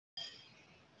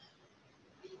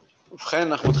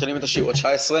ובכן, אנחנו מתחילים את השיעור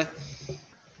 19.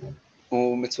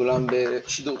 הוא מצולם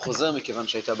בשידור חוזר, מכיוון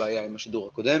שהייתה בעיה עם השידור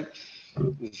הקודם,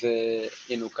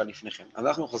 והנה הוא כאן לפניכם.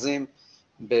 אנחנו חוזים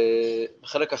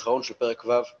בחלק האחרון של פרק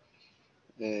ו'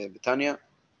 בתניא,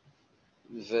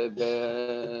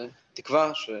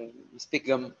 ובתקווה שמספיק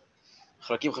גם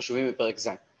חלקים חשובים בפרק ז'.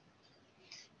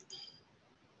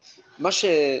 מה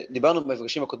שדיברנו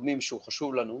במפגשים הקודמים שהוא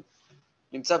חשוב לנו,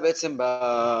 נמצא בעצם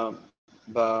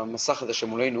במסך הזה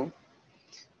שמולנו.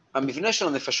 המבנה של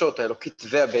הנפשות האלוקית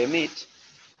והבהמית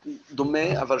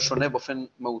דומה אבל שונה באופן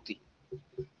מהותי.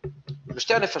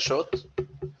 בשתי הנפשות,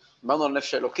 דיברנו על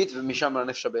הנפש האלוקית ומשם על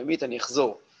הנפש הבהמית, אני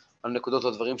אחזור על נקודות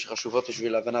הדברים שחשובות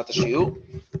בשביל להבנת השיעור.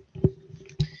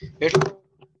 יש לנו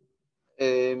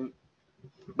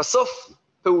בסוף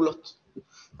פעולות.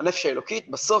 הנפש האלוקית,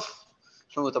 בסוף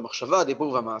יש לנו את המחשבה,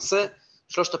 הדיבור והמעשה,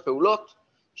 שלושת הפעולות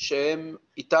שהם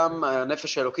איתם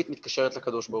הנפש האלוקית מתקשרת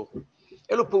לקדוש ברוך הוא.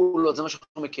 אלו פעולות, זה מה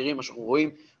שאנחנו מכירים, מה שאנחנו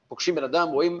רואים, פוגשים בן אדם,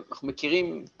 רואים, אנחנו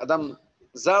מכירים אדם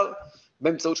זר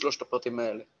באמצעות שלושת הפרטים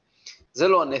האלה. זה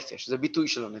לא הנפש, זה ביטוי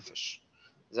של הנפש.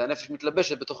 זה הנפש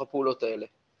מתלבשת בתוך הפעולות האלה.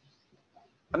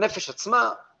 הנפש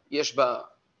עצמה, יש בה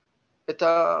את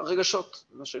הרגשות,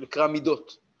 מה שנקרא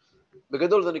מידות.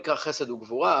 בגדול זה נקרא חסד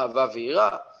וגבורה, אהבה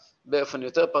ויראה. באופן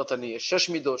יותר פרטני יש 6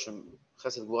 מידות, שהן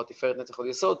חסד, גבורה, תפארת, נצח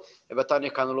ויסוד, ובתניא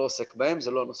כאן הוא לא עוסק בהם,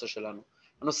 זה לא הנושא שלנו.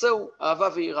 הנושא הוא אהבה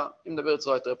ויראה, אם נדבר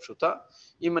בצורה יותר פשוטה.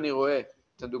 אם אני רואה,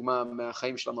 אתן דוגמה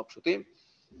מהחיים שלנו הפשוטים,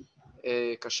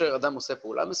 כאשר אדם עושה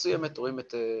פעולה מסוימת, רואים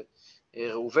את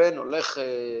ראובן הולך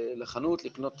לחנות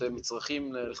לקנות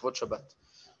מצרכים לכבוד שבת.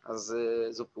 אז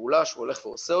זו פעולה שהוא הולך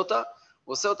ועושה אותה,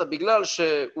 הוא עושה אותה בגלל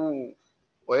שהוא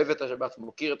אוהב את השבת, הוא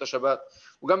מוקיר את השבת,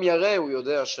 הוא גם ירא, הוא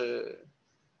יודע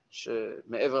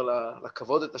שמעבר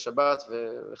לכבוד את השבת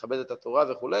ולכבד את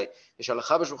התורה וכו', יש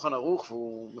הלכה בשולחן ערוך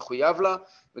והוא מחויב לה,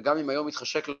 וגם אם היום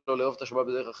מתחשק לו לאהוב את השבת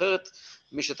בדרך אחרת,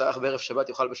 מי שטרח בערב שבת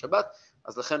יאכל בשבת,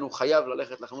 אז לכן הוא חייב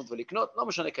ללכת לחנות ולקנות, לא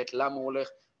משנה כעת למה הוא הולך,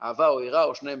 אהבה או יראה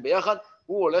או שניהם ביחד,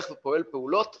 הוא הולך ופועל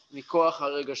פעולות מכוח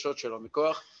הרגשות שלו,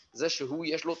 מכוח זה שהוא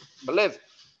יש לו בלב,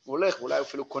 הוא הולך, ואולי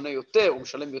אפילו קונה יותר, הוא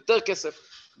משלם יותר כסף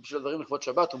בשביל דברים לכבוד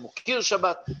שבת, הוא מוקיר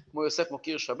שבת, כמו יוסף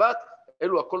מוקיר שבת,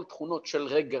 אלו הכל תכונות של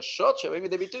רגשות שבאים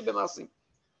לידי ביטוי במעשים.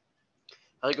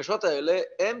 הרגשות האלה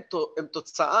הם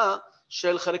תוצאה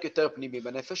של חלק יותר פנימי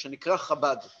בנפש, שנקרא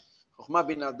חב"ד. חוכמה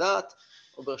בינה דעת,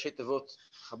 או בראשי תיבות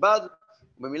חב"ד,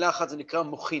 ובמילה אחת זה נקרא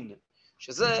מוחין,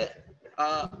 שזה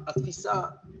התפיסה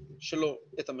שלו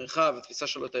את המרחב, התפיסה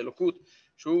שלו את האלוקות,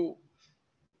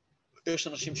 יש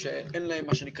אנשים שאין להם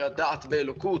מה שנקרא דעת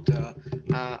באלוקות,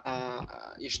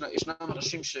 ישנם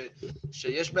אנשים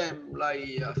שיש בהם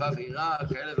אולי אהבה ויראה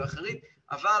כאלה ואחרים,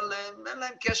 אבל אין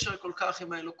להם קשר כל כך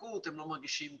עם האלוקות, הם לא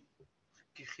מרגישים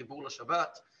כחיבור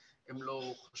לשבת, הם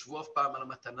לא חשבו אף פעם על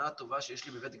המתנה הטובה שיש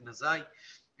לי בבית גנזי,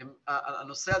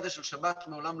 הנושא הזה של שבת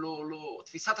מעולם לא,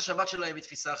 תפיסת השבת שלהם היא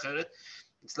תפיסה אחרת,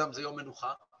 אצלם זה יום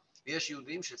מנוחה, ויש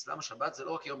יהודים שאצלם השבת זה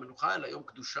לא רק יום מנוחה, אלא יום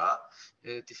קדושה,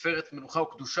 תפארת מנוחה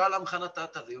וקדושה לעמך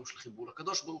נתת, זה יום של חיבור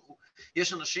לקדוש ברוך הוא.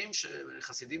 יש אנשים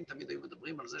שחסידים תמיד היו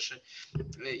מדברים על זה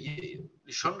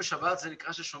שלישון בשבת זה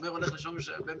נקרא ששומר הולך לישון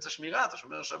באמצע שמירה, אתה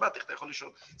שומר השבת, איך אתה יכול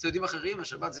לישון? זה יודעים אחרים,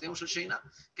 השבת זה יום של שינה,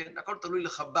 כן, הכל תלוי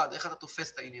לחב"ד, איך אתה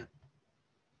תופס את העניין.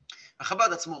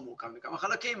 החב"ד עצמו מורכב מכמה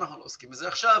חלקים, אנחנו לא עוסקים בזה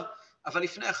עכשיו, אבל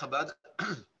לפני החב"ד,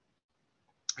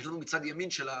 יש לנו מצד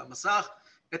ימין של המסך,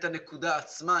 את הנקודה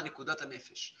עצמה, נקודת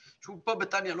הנפש. שהוא פה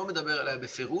בתניא לא מדבר עליה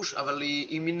בפירוש, אבל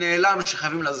היא מן נעלם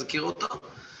שחייבים להזכיר אותו,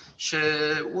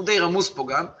 שהוא די רמוז פה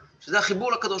גם, שזה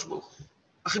החיבור לקדוש ברוך הוא.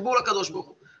 החיבור לקדוש ברוך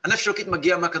הוא. הנפש האלוקית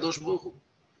מגיעה מהקדוש ברוך הוא.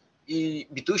 היא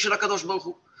ביטוי של הקדוש ברוך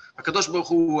הוא. הקדוש ברוך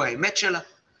הוא האמת שלה,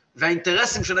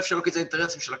 והאינטרסים של הנפש האלוקית זה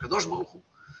האינטרסים של הקדוש ברוך הוא.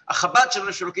 החב"ד של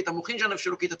הנפש האלוקית, המוחין של הנפש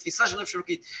האלוקית, התפיסה של הנפש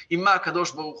האלוקית, היא מה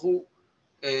הקדוש ברוך הוא,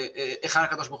 איך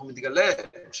הקדוש ברוך הוא מתגלה,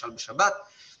 למשל בשבת,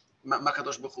 מה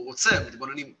הקדוש ברוך הוא רוצה,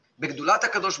 מתבוננים בגדולת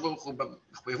הקדוש ברוך הוא,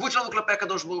 במחויבות שלנו כלפי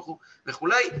הקדוש ברוך הוא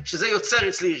וכולי, שזה יוצר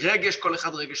אצלי רגש, כל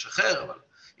אחד רגש אחר, אבל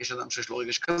יש אדם שיש לו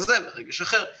רגש כזה ורגש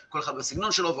אחר, כל אחד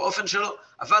בסגנון שלו ואופן שלו,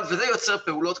 וזה יוצר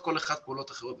פעולות, כל אחד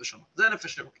פעולות אחרות ושונות. זה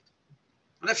הנפש האלוקית.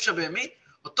 הנפש הבהמית,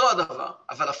 אותו הדבר,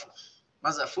 אבל הפוך.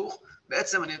 מה זה הפוך?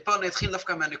 בעצם פה אני אתחיל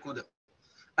דווקא מהנקודה.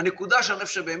 הנקודה של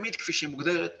הנפש הבהמית, כפי שהיא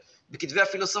מוגדרת, בכתבי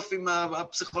הפילוסופים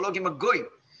הפסיכולוגיים הגויים,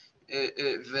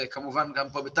 וכמובן גם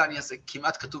פה בתניא זה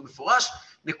כמעט כתוב מפורש,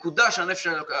 נקודה של הנפש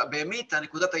הבהמית,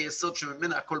 הנקודת היסוד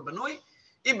שממנה הכל בנוי,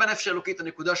 אם בנפש האלוקית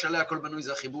הנקודה שעליה הכל בנוי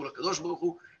זה החיבור לקדוש ברוך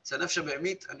הוא, זה הנפש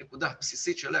הבהמית, הנקודה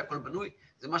הבסיסית שעליה הכל בנוי,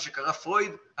 זה מה שקרא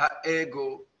פרויד,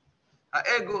 האגו.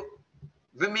 האגו,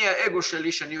 ומי האגו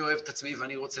שלי שאני אוהב את עצמי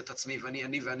ואני רוצה את עצמי ואני,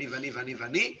 אני ואני ואני ואני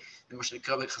ואני, זה מה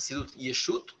שנקרא בחסידות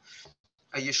ישות.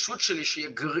 הישות שלי שהיא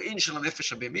הגרעין של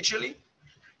הנפש הבהמית שלי,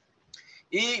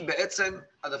 היא בעצם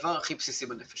הדבר הכי בסיסי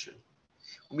בנפש שלי.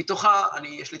 ומתוכה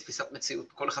יש לי תפיסת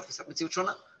מציאות, כל אחד תפיסת מציאות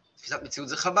שונה. תפיסת מציאות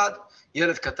זה חב"ד,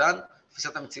 ילד קטן,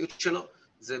 תפיסת המציאות שלו,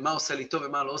 זה מה עושה לי טוב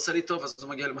ומה לא עושה לי טוב, אז הוא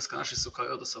מגיע למסקנה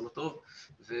שסוכריות עושה לו טוב,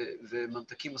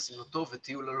 וממתקים עושים לו טוב,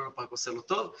 וטיול ללונה פארק עושה לו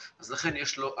טוב, אז לכן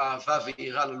יש לו אהבה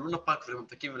ויראה ללונה פארק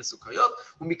ולממתקים ולסוכריות,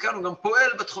 ומכאן הוא גם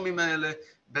פועל בתחומים האלה,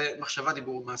 במחשבה,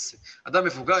 דיבור ומעשה. אדם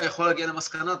מבוגר יכול להגיע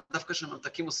למסקנה, דווקא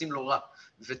שממתקים עושים לו רע,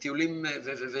 וטיולים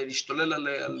ולהשתולל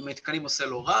על מתקנים עושה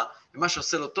לו רע, ומה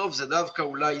שעושה לו טוב זה דווקא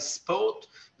אולי ספורט,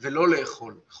 ולא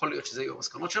לאכול. יכול להיות שזה יהיו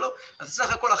המסקנות שלו. אז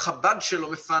סך הכל החב"ד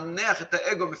שלו מפנח את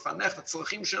האגו, מפנח את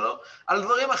הצרכים שלו על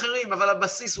דברים אחרים, אבל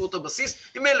הבסיס הוא אותו בסיס.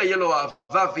 אם אלה יהיה לו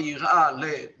אהבה ויראה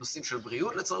לנושאים של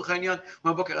בריאות, לצורך העניין,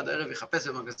 מהבוקר עד הערב יחפש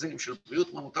במגזינים של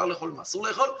בריאות, מה מותר לאכול, מה אסור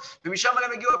לאכול, ומשם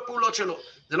גם הגיעו הפעולות שלו.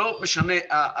 זה לא משנה,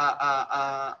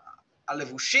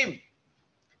 הלבושים,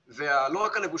 ולא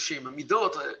רק הלבושים,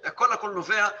 המידות, הכל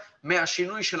נובע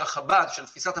מהשינוי של החב"ד, של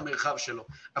תפיסת המרחב שלו.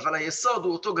 אבל היסוד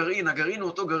הוא אותו גרעין, הגרעין הוא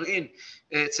אותו גרעין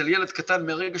אצל ילד קטן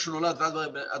מרגע שהוא נולד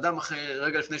ועד אדם אחרי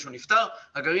רגע לפני שהוא נפטר,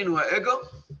 הגרעין הוא האגו,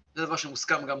 זה דבר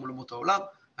שמוסכם גם מול העולם,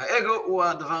 האגו הוא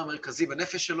הדבר המרכזי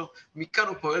בנפש שלו, מכאן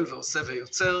הוא פועל ועושה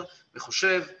ויוצר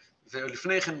וחושב,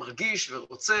 ולפני כן מרגיש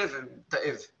ורוצה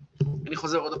ומתאב. אני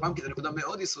חוזר עוד הפעם, כי זו נקודה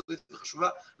מאוד יסודית וחשובה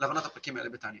להבנת הפרקים האלה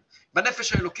בתניא.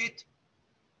 בנפש האלוקית,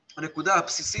 הנקודה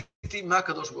הבסיסית היא מה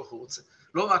הקדוש ברוך הוא רוצה.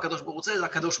 לא מה הקדוש ברוך הוא רוצה, זה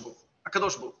הקדוש ברוך הוא.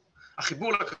 הקדוש ברוך הוא.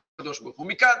 החיבור לקדוש ברוך הוא.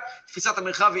 מכאן, תפיסת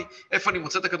המרחב היא, איפה אני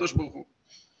מוצא את הקדוש ברוך הוא.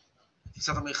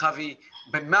 תפיסת המרחב היא,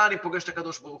 במה אני פוגש את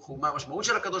הקדוש ברוך הוא, מה המשמעות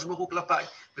של הקדוש ברוך הוא כלפיי,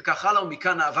 וכך הלאה,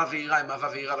 ומכאן אהבה ויראה הם אהבה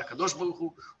ויראה לקדוש ברוך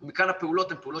הוא, ומכאן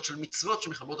הפעולות הן פעולות של מצוות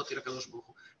שמחברות אותי לקדוש ברוך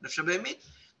הוא. נפש הבהמית,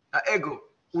 האגו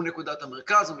הוא נקודת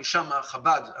המרכז, ומשם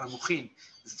החב"ד, המוחין,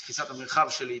 זה תפיסת המרחב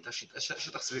שלי, את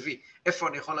השטח סביבי, איפה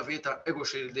אני יכול להביא את האגו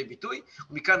שלי לידי ביטוי,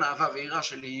 ומכאן האהבה ויראה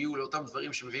שלי יהיו לאותם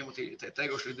דברים שמביאים אותי את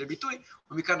האגו שלי לידי ביטוי,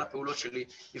 ומכאן הפעולות שלי,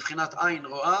 מבחינת עין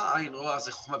רואה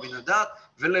זה חוכמה בינה דעת,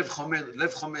 ולב חומד,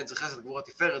 לב חומד זה חסד גבורה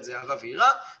תפארת, זה אהבה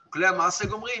ויראה, וכלי המעשה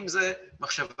גומרים זה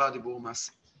מחשבה, דיבור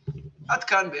ומעשה. עד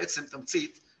כאן בעצם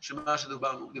תמצית של מה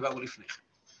שדיברנו לפני כן.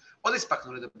 עוד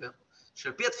הספקנו לדבר,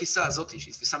 שעל פי התפיסה הזאת,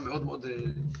 שהיא תפיסה מאוד מאוד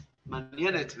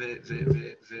מעניינת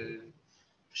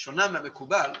ושונה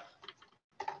מהמקובל,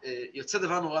 יוצא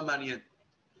דבר נורא מעניין.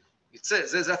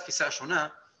 זה התפיסה השונה,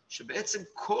 שבעצם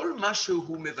כל מה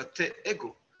שהוא מבטא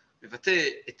אגו, מבטא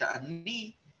את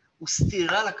האני, הוא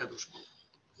סתירה לקדוש ברוך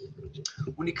הוא.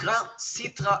 הוא נקרא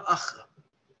סיטרא אחרא.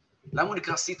 למה הוא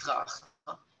נקרא סיטרא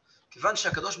אחרא? כיוון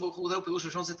שהקדוש ברוך הוא, זהו פירוש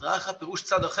ראשון סיטרא אחרא, פירוש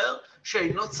צד אחר,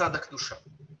 שאינו צד הקדושה.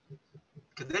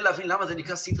 כדי להבין למה זה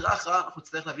נקרא סטרא אחרא, אנחנו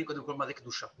נצטרך להבין קודם כל מה זה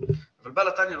קדושה. אבל בעל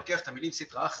התניא לוקח את המילים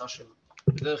סטרא אחרא,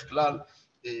 שבדרך כלל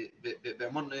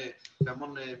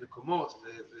בהמון מקומות,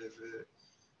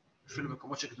 ואפילו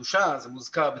מקומות של קדושה, זה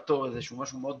מוזכר בתור איזשהו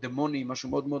משהו מאוד דמוני, משהו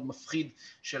מאוד מאוד מפחיד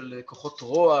של כוחות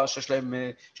רוע, שיש להם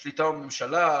שליטה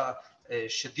וממשלה,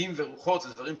 שדים ורוחות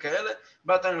ודברים כאלה.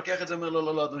 בעל התניא לוקח את זה, אומר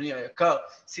לא, אדוני היקר,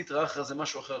 סטרא אחרא זה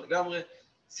משהו אחר לגמרי,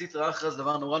 סטרא אחרא זה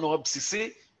דבר נורא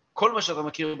בסיסי, כל מה שאתה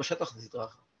מכיר בשטח זה סטרא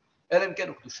אחרא, אלא אם כן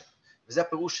הוא קדושה. וזה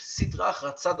הפירוש סטרא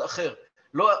אחרא, צד אחר.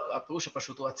 לא הפירוש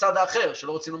הפשוט, הוא הצד האחר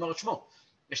שלא רוצים לומר את שמו.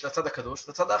 יש לצד הקדוש,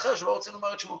 לצד האחר שלא רוצים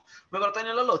לומר את שמו. אומר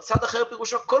התניא לא, צד אחר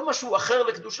פירושו, כל מה שהוא אחר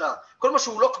לקדושה, כל מה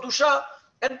שהוא לא קדושה,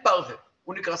 אין פרווה,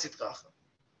 הוא נקרא סטרא אחרא.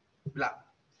 למה?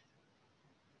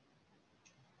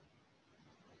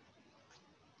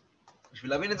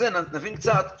 בשביל להבין את זה, נבין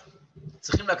קצת,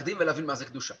 צריכים להקדים ולהבין מה זה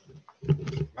קדושה.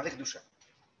 מה זה קדושה?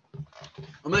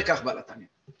 אומר כך בעל התניא,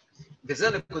 וזו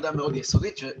נקודה מאוד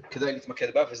יסודית שכדאי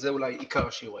להתמקד בה, וזה אולי עיקר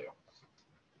השיעור היום.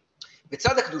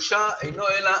 בצד הקדושה אינו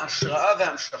אלא השראה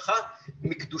והמשכה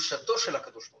מקדושתו של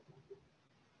הקדוש ברוך הוא.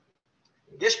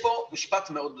 יש פה משפט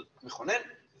מאוד מכונן,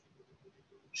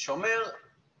 שאומר,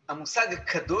 המושג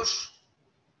קדוש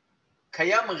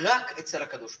קיים רק אצל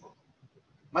הקדוש ברוך הוא.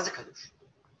 מה זה קדוש?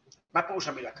 מה פירוש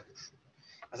המילה קדוש?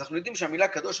 אז אנחנו יודעים שהמילה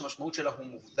קדוש, המשמעות שלה הוא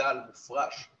מובדל,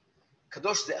 מופרש.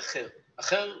 קדוש זה אחר,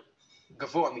 אחר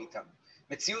גבוה מאיתנו,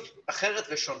 מציאות אחרת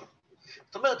ושונה.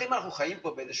 זאת אומרת, אם אנחנו חיים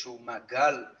פה באיזשהו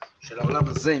מעגל של העולם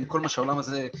הזה, עם כל מה שהעולם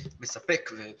הזה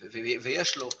מספק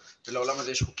ויש לו, ולעולם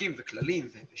הזה יש חוקים וכללים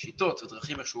ושיטות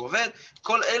ודרכים איך שהוא עובד,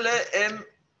 כל אלה הם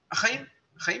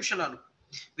החיים שלנו.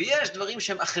 ויש דברים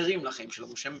שהם אחרים לחיים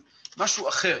שלנו, שהם משהו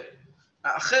אחר.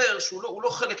 האחר שהוא לא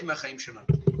חלק מהחיים שלנו.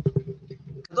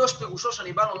 קדוש פירושו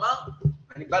שאני בא לומר,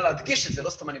 אני בא להדגיש את זה, לא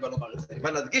סתם אני בא לומר את זה, אני בא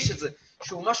להדגיש את זה,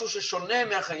 שהוא משהו ששונה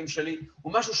מהחיים שלי,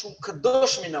 הוא משהו שהוא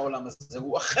קדוש מן העולם הזה,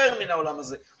 הוא אחר מן העולם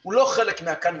הזה, הוא לא חלק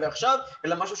מהכאן ועכשיו,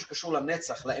 אלא משהו שקשור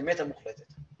לנצח, לאמת המוחלטת.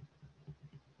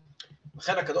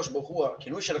 לכן הקדוש ברוך הוא,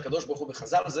 הכינוי של הקדוש ברוך הוא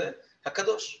בחז"ל זה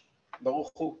הקדוש.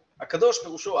 ברוך הוא, הקדוש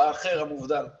פירושו האחר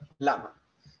המובדל. למה?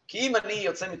 כי אם אני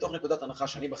יוצא מתוך נקודת הנחה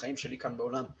שאני בחיים שלי כאן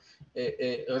בעולם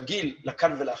רגיל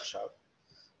לכאן ולעכשיו,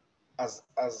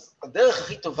 אז הדרך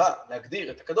הכי טובה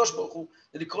להגדיר את הקדוש ברוך הוא,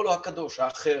 זה לקרוא לו הקדוש,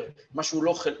 האחר, משהו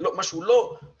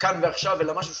לא כאן ועכשיו,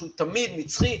 אלא משהו שהוא תמיד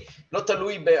נצחי, לא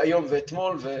תלוי בהיום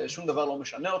ואתמול, ושום דבר לא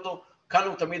משנה אותו. כאן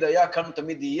הוא תמיד היה, כאן הוא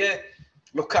תמיד יהיה,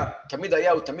 לא כאן, תמיד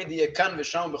היה, הוא תמיד יהיה כאן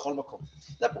ושם בכל מקום.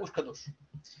 זה הפירוש קדוש.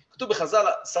 כתוב בחז"ל,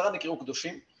 10 נקראו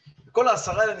קדושים, וכל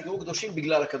 10 האלה נקראו קדושים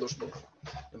בגלל הקדוש ברוך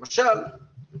הוא. למשל,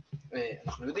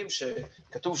 אנחנו יודעים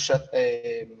שכתוב,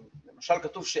 למשל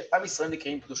כתוב שעם ישראל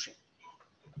נקראים קדושים.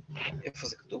 איפה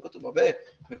זה כתוב? כתוב הרבה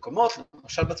מקומות,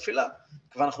 למשל בתפילה.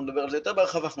 כבר אנחנו נדבר על זה יותר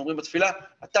בהרחבה, אנחנו אומרים בתפילה,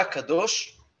 אתה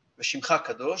קדוש ושמך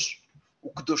קדוש,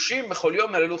 וקדושים בכל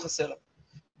יום יהללו חסר.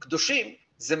 קדושים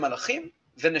זה מלאכים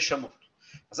ונשמות.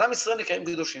 אז עם ישראל נקראים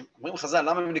קדושים. אומרים חז"ל,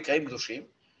 למה הם נקראים קדושים?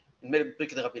 נדמה לי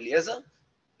בפרק דרבי אליעזר,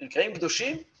 נקראים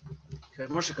קדושים,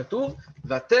 כמו שכתוב,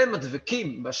 ואתם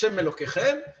הדבקים בהשם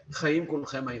אלוקיכם, חיים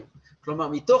כולכם היום. כלומר,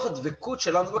 מתוך הדבקות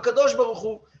שלנו בקדוש ברוך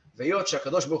הוא, והיות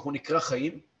שהקדוש ברוך הוא נקרא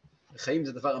חיים, וחיים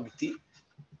זה דבר אמיתי,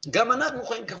 גם אנחנו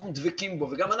חיים כך אנחנו דבקים בו,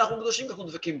 וגם אנחנו קדושים כך אנחנו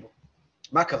דבקים בו.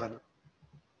 מה הכוונה?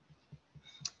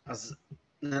 אז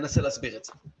ננסה להסביר את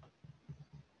זה.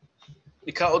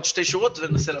 נקרא עוד 2 שורות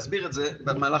וננסה להסביר את זה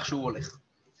במהלך שהוא הולך.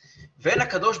 ואין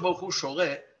הקדוש ברוך הוא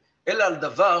שורה, אלא על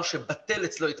דבר שבטל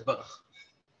אצלו יתברך.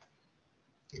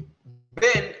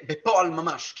 בין בפועל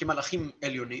ממש כמלאכים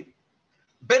עליונים,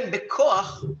 בין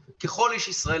בכוח ככל איש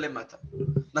ישראל למטה.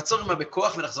 נעצור עם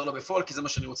הבכוח ונחזור לבפועל, כי זה מה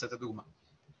שאני רוצה את הדוגמה.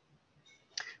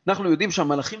 אנחנו יודעים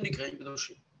שהמלאכים נקראים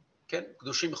קדושים. כן?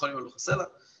 קדושים יכולים ללוך הסלע,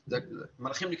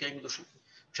 מלאכים נקראים קדושים.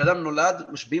 כשאדם נולד,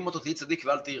 משביעים אותו, תהי צדיק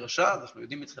ואל תהי רשע, אנחנו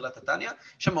יודעים מתחילת ה'תניא,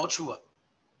 יש שם עוד שבועה.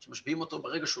 שמשביעים אותו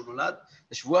ברגע שהוא נולד,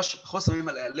 זה שבועה שפחות שמים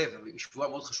עליה לב, אבל היא שבועה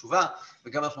מאוד חשובה,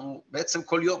 וגם אנחנו בעצם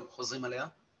כל יום חוזרים עליה.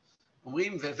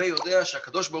 אומרים, והווי יודע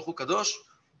שהקדוש ברוך הוא קדוש,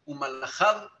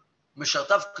 ומלאכיו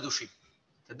משרתיו קדושים.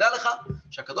 תדע לך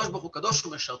שהקדוש ברוך הוא קדוש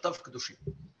ומשרתיו קדושים.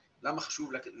 למה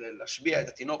חשוב להשביע את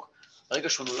התינוק ברגע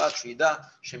שהוא נולד, שהוא ידע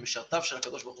שמשרתיו של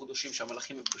הקדוש ברוך הוא קדושים,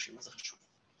 שהמלאכים הם קדושים? מה זה חשוב?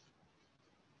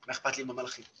 מה אכפת לי עם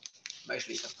המלאכים? מה יש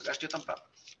לי איתם? פגשתי אותם פעם.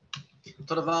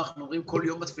 אותו דבר אנחנו אומרים כל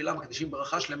יום בתפילה, מקדישים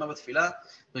ברכה שלמה בתפילה,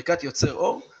 ברכת יוצר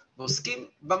אור, ועוסקים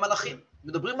במלאכים.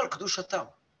 מדברים על קדושתם.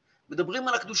 מדברים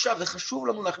על הקדושה, וחשוב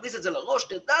לנו להכניס את זה לראש,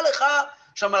 תדע לך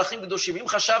שהמלאכים קדושים. אם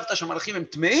חשבת שהמלאכים הם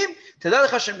טמאים, תדע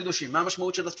לך שהם קדושים. מה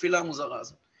המשמעות של התפילה המוזרה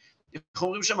הזאת? אנחנו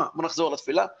אומרים שמה? בוא נחזור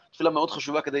לתפילה, תפילה מאוד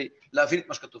חשובה כדי להבין את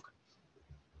מה שכתוב כאן.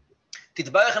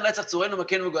 תתברך הנצח צורנו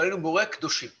מכנו וגואלנו בורא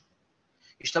קדושים.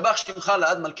 ישתבח שמך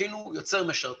לעד מלכנו יוצר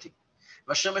משרתים.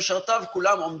 ואשר משרתיו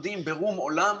כולם עומדים ברום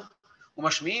עולם,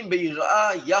 ומשמיעים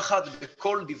ביראה יחד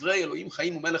בכל דברי אלוהים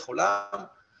חיים ומלך עולם.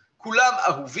 כולם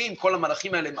אהובים, כל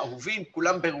המלאכים האלה הם אהובים,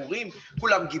 כולם ברורים,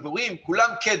 כולם גיבורים, כולם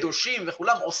קדושים,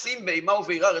 וכולם עושים באימה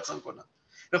וביראה רצון קונם.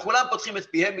 וכולם פותחים את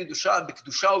פיהם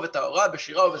בקדושה ובטהרה,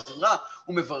 בשירה ובזמרה,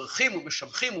 ומברכים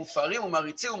ומשבחים ומפארים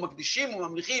ומעריצים ומקדישים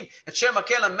וממליכים את שם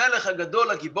הקהל המלך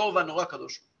הגדול, הגיבור והנורא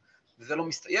הקדוש. וזה לא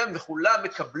מסתיים, וכולם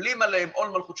מקבלים עליהם עול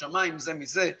מלכות שמיים זה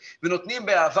מזה, ונותנים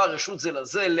באהבה רשות זה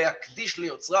לזה, להקדיש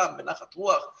ליוצרם בנחת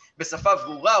רוח, בשפה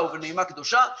ברורה ובנעימה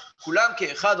קדושה, כולם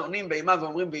כאחד עונים באימה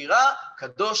ואומרים ביראה,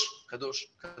 קדוש, קדוש,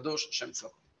 קדוש, שם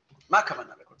צבאות. מה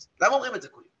הכוונה לכל זה? למה אומרים את זה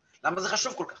כל יום? למה זה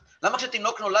חשוב כל כך? למה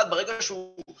כשתינוק נולד ברגע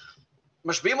שהוא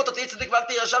משביעים אותו תהי צדיק ואל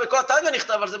תהי רשע, וכל ה'תניא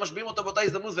נכתב על זה, משביעים אותו באותה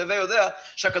הזדמנות, והווי יודע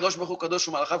שהקדוש ברוך הוא קדוש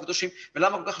ומלאכיו קדושים,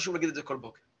 ולמה כל כך חשוב להגיד את זה כל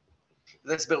בוקר?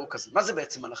 זה הסבר הוא כזה. מה זה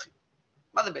בעצם מלאכים?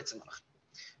 מה זה בעצם מלאכים?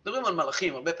 מדברים על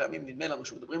מלאכים, הרבה פעמים נדמה לנו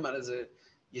שמדברים על איזה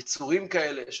יצורים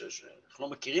כאלה שאנחנו לא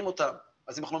מכירים אותם,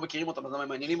 אז אם אנחנו לא מכירים אותם, אז למה הם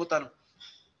מעניינים אותנו?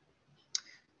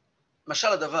 משל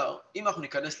הדבר, אם אנחנו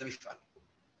ניכנס למפעל,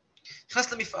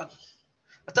 נכנס למפעל.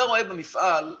 אתה רואה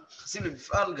במפעל, נכנסים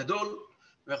למפעל גדול,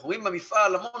 ואנחנו רואים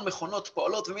במפעל המון מכונות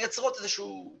פועלות ומייצרות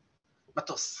איזשהו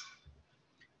מטוס.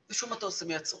 איזשהו מטוס הם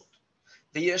מייצרות.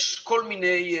 ויש כל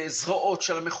מיני זרועות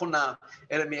של המכונה,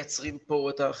 אלה מייצרים פה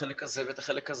את החלק הזה ואת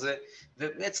החלק הזה,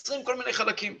 ומייצרים כל מיני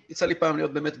חלקים. יצא לי פעם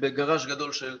להיות באמת בגראז'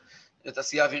 גדול של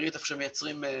תעשייה אווירית, איפה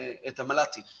שמייצרים את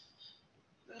המל"טים.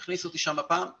 הכניסו אותי שם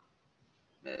הפעם,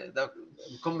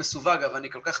 במקום מסווג, אבל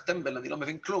אני כל כך טמבל, אני לא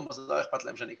מבין כלום, אז לא אכפת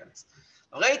להם שאני אכנס.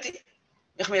 ראיתי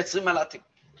איך מייצרים מל"טים.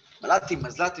 מל"טים,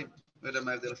 מזל"טים, לא יודע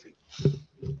מה ההבדל אפילו.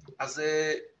 אז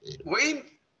רואים,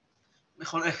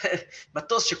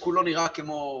 מטוס שכולו נראה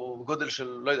כמו גודל של,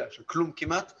 לא יודע, של כלום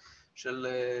כמעט, של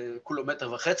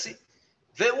קילומטר וחצי,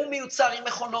 והוא מיוצר עם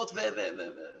מכונות,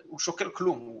 והוא שוקל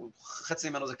כלום, חצי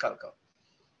ממנו זה קרקע.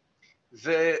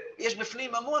 ויש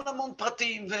בפנים המון המון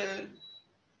פרטים,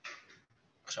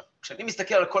 עכשיו, כשאני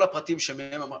מסתכל על כל הפרטים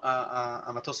שמהם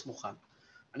המטוס מוכן,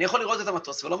 אני יכול לראות את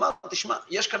המטוס ולומר, תשמע,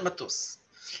 יש כאן מטוס.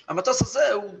 המטוס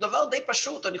הזה הוא דבר די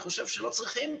פשוט, אני חושב שלא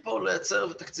צריכים פה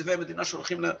לייצר תקציבי מדינה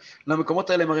שהולכים למקומות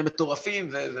האלה, הם הרי מטורפים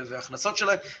והכנסות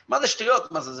שלהם. מה זה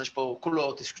שטויות? מה זה? יש פה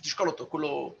כולו, תשקול אותו,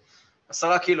 כולו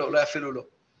 10 קילו, אולי אפילו לא.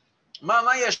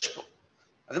 מה יש פה?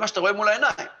 אז זה מה שאתה רואה מול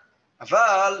העיניים.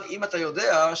 אבל אם אתה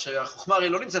יודע שהחוכמה הרי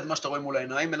לא נמצאת במה שאתה רואה מול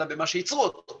העיניים, אלא במה שייצרו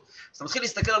אותו. אז אתה מתחיל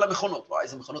להסתכל על המכונות, וואי,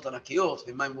 איזה מכונות ענקיות,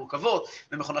 ומה הן מורכבות,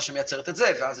 ומכונה שמייצרת את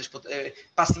זה, ואז יש פה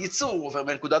פס ייצור, עובר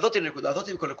מנקודה הזאת לנקודה הזאת,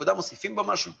 וכל נקודה מוסיפים בה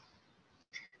משהו.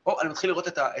 או, אני מתחיל לראות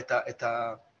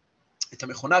את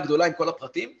המכונה הגדולה עם כל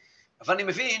הפרטים, אבל אני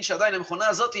מבין שעדיין המכונה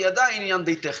הזאת היא עדיין עניין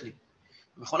די טכני.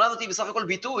 המכונה הזאת היא בסך הכל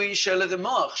ביטוי של איזה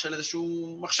מוח, של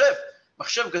איזשהו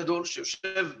מחשב גדול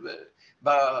שיושב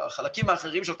בחלקים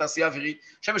האחרים של התעשייה האווירית,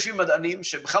 שם יושבים מדענים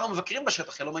שבכלל לא מבקרים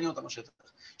בשטח, לא מעניין אותם השטח.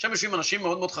 שם יושבים אנשים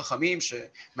מאוד מאוד חכמים,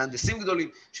 מהנדסים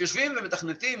גדולים, שיושבים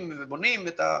ומתכנתים ובונים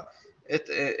את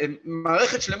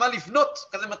מערכת שלמה לבנות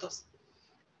כזה מטוס.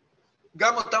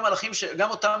 גם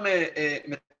אותם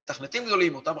מתכנתים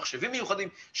גדולים, אותם מחשבים מיוחדים,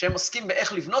 שהם עוסקים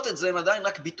באיך לבנות את זה, הם עדיין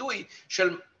רק ביטוי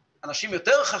של אנשים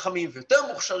יותר חכמים ויותר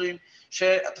מוכשרים,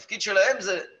 שהתפקיד שלהם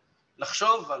זה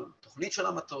לחשוב על תוכנית של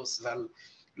המטוס, ועל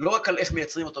לא רק על איך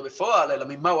מייצרים אותו בפועל, אלא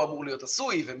ממה הוא אמור להיות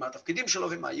עשוי, ומה התפקידים שלו,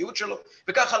 ומה הייעוד שלו,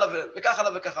 וכך הלאה, וכך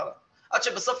הלאה, וכך הלאה. עד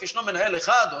שבסוף ישנו מנהל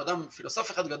אחד, או אדם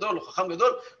פילוסוף אחד גדול, או חכם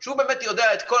גדול, שהוא באמת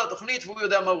יודע את כל התוכנית, והוא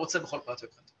יודע מה הוא רוצה בכל פרט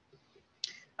ופרט.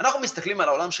 אנחנו מסתכלים על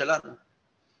העולם שלנו,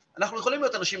 אנחנו יכולים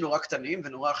להיות אנשים נורא קטנים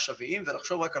ונורא עכשוויים,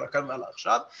 ולחשוב רק על הכאן ועל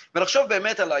העכשיו, ולחשוב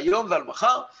באמת על היום ועל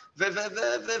מחר,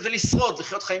 ולשרוד,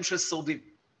 לחיות חיים של שורדים.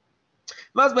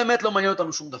 ואז באמת לא מעניין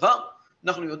אותנו שום דבר,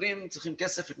 אנחנו יודעים, צריכים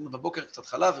כסף, לקנות בבוקר קצת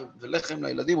חלב ולחם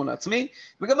לילדים או לעצמי,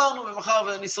 וגמרנו, ומחר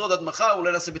ונשרוד עד מחר,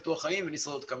 אולי נעשה ביטוח חיים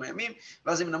ונשרוד עוד כמה ימים,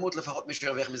 ואז אם נמות לפחות מישהו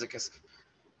ירוויח מזה כסף.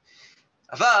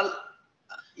 אבל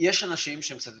יש אנשים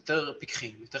שהם קצת יותר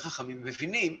פיקחים, יותר חכמים,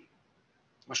 מבינים,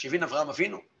 מה שהבין אברהם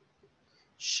אבינו,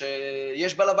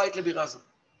 שיש בעל הבית לבירה זו.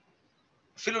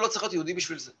 אפילו לא צריך להיות יהודי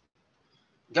בשביל זה.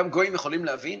 גם גויים יכולים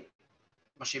להבין,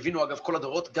 מה שהבינו אגב כל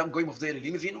הדורות, גם גויים עובדי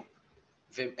אלילים הבינו,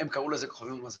 והם קראו לזה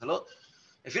כוכבים ומזלות,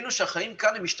 הבינו שהחיים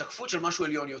כאן הם השתקפות של משהו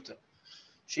עליון יותר.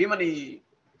 שאם אני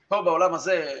פה בעולם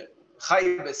הזה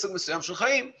חי בסוג מסוים של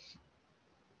חיים,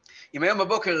 אם היום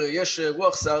בבוקר יש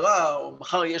רוח סערה, או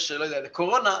מחר יש, לא יודע,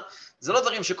 קורונה, זה לא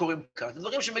דברים שקורים כאן, זה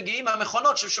דברים שמגיעים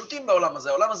מהמכונות ששולטים בעולם הזה.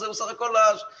 העולם הזה הוא סך הכל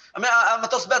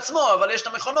המטוס בעצמו, אבל יש את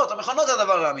המכונות זה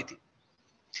הדבר האמיתי.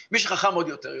 מי שחכם עוד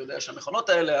יותר יודע שהמכונות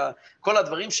האלה, כל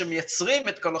הדברים שמייצרים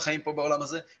את כל החיים פה בעולם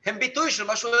הזה, הם ביטוי של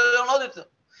משהו עליון עוד יותר.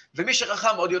 ומי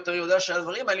שחכם עוד יותר יודע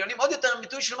שהדברים העליונים עוד יותר הם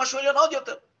ביטוי של משהו עליון עוד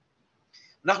יותר.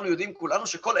 אנחנו יודעים כולנו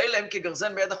שכל אלה הם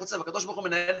כגרזן ביד החוצה, והקדוש ברוך הוא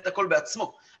מנהל את הכל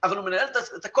בעצמו, אבל הוא מנהל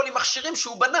את הכל עם מכשירים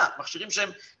שהוא בנה, מכשירים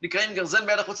שהם נקראים גרזן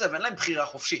ביד החוצה, ואין להם בחירה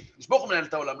חופשית. הקדוש ברוך הוא מנהל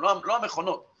את העולם, לא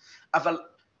המכונות. אבל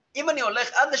אם אני הולך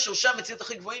עד לשורשי המציאות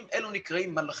הכי גבוהים, אלו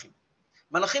נקראים מלאכים.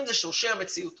 מלאכים זה שורשי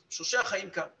המציאות, שורשי החיים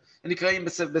כאן. הם נקראים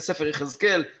בספר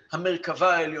יחזקאל,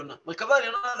 המרכבה העליונה. מרכבה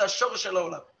העליונה זה השורש של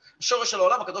העולם. השורש של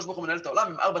העולם, הקדוש ברוך הוא מנהל את העולם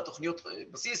עם 4 תוכניות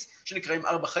בסיס, שנקראים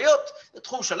 4 חיות, זה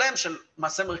תחום שלם של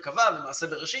מעשה מרכבה ומעשה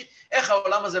בראשית, איך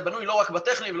העולם הזה בנוי לא רק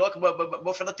בטכני ולא רק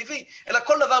באופן הטבעי, אלא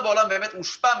כל דבר בעולם באמת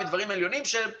מושפע מדברים עליונים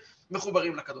שהם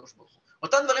מחוברים לקדוש ברוך הוא.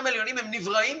 אותם דברים עליונים הם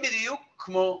נבראים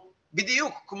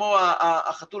בדיוק כמו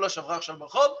החתולה שעברה עכשיו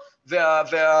ברחוב,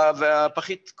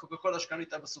 והפחית קוקה קולה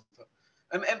שקנית בסופר.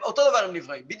 אותו דבר הם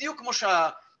נבראים, בדיוק כמו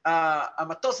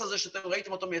המטוס הזה שאתם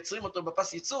ראיתם אותו, מייצרים אותו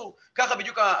בפס ייצור, ככה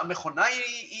בדיוק המכונה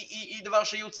היא דבר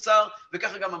שיוצר,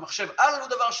 וככה גם המחשב על הוא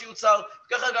דבר שיוצר,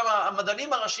 וככה גם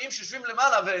המדענים הראשיים שיושבים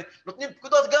למעלה ונותנים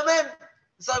פקודות, גם הם,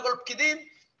 בסך הכל פקידים,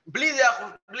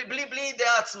 בלי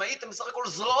דעה עצמאית, הם בסך הכל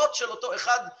זרועות של אותו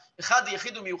אחד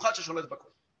יחיד ומיוחד ששולט בכל.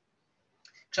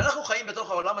 כשאנחנו חיים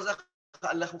בתוך העולם הזה,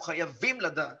 אנחנו חייבים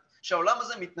לדעת שהעולם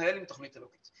הזה מתנהל עם תוכנית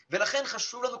אלוקית. ולכן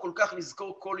חשוב לנו כל כך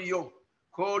לזכור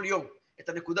כל יום, את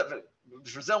הנקודה,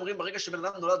 ובשביל זה אומרים, ברגע שבן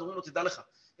אדם נולד, אומרים לו, תדע לך,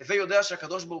 הווי יודע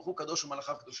שהקדוש ברוך הוא קדוש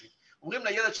ומלאכיו קדושים. אומרים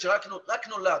לילד שרק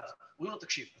נולד, אומרים לו,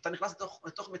 תקשיב, אתה נכנס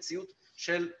לתוך מציאות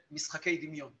של משחקי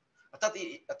דמיון.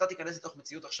 אתה תיכנס לתוך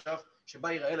מציאות עכשיו,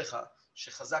 שבה ייראה לך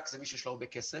שחזק זה מי שיש לו הרבה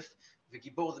כסף,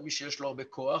 וגיבור זה מי שיש לו הרבה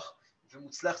כוח,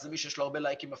 ומוצלח זה מי שיש לו הרבה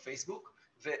לייקים בפייסבוק,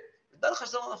 ודע לך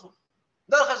שזה לא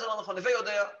נכון. הווי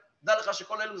יודע, דע לך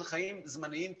שכל אלו זה חיים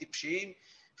זמניים, טיפשיים,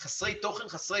 חסרי תוכן,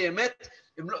 חסרי אמת,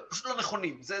 הם פשוט לא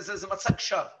נכונים, זה מצג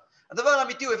שווא. הדבר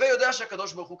האמיתי הוא, הווי יודע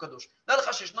שהקדוש ברוך הוא קדוש. דע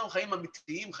לך שישנם חיים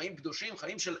אמיתיים, חיים קדושים,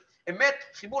 חיים של אמת,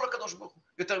 חיבור לקדוש ברוך הוא.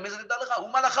 יותר מזה תדע לך, הוא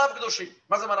מלאכיו קדושים.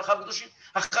 מה זה מלאכיו קדושים?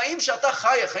 החיים שאתה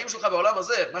חי, החיים שלך בעולם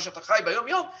הזה, מה שאתה חי ביום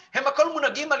יום, הם הכל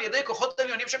מונהגים על ידי כוחות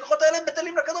עליונים, שכוחות האלה הם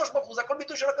בטלים לקדוש ברוך הוא, זה הכל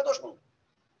ביטוי של הקדוש ברוך הוא.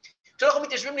 כשאנחנו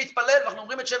מתיישבים להתפלל, ואנחנו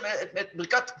אומרים את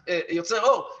ברכת יוצר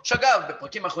אור, שאגב,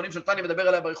 בפרקים האחרונים של ה'תניא מדבר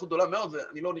עליה באריכות גדולה מאוד,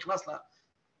 ואני לא נכנס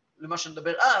למה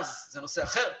שנדבר אז, זה נושא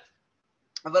אחר,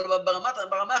 אבל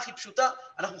ברמה הכי פשוטה,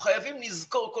 אנחנו חייבים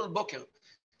לזכור כל בוקר,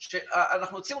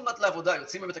 שאנחנו יוצאים עוד מעט לעבודה,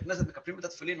 יוצאים מבית הכנסת, מקפלים את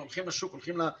התפילין, הולכים לשוק,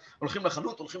 הולכים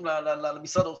לחנות, הולכים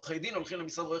למשרד עורכי דין, הולכים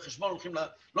למשרד רואי חשבון, הולכים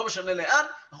לא משנה לאן,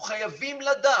 אנחנו חייבים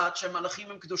לדעת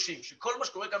שהמלאכים הם קדושים, שכל מה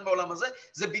שקורה כאן בעולם הזה,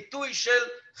 זה ביטוי של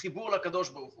חיבור לקדוש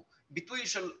ברוך הוא. ביטוי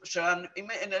אם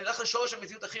נלך לשורש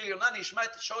המציאות הכי עליונה, אני אשמע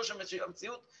את שורש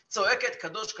המציאות צועקת,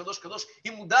 קדוש, קדוש, קדוש.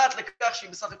 היא מודעת לכך שהיא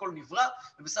בסך הכל נברא,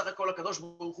 ובסך הכל הקדוש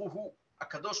ברוך הוא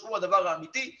הקדוש הוא הדבר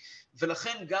האמיתי,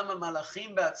 ולכן גם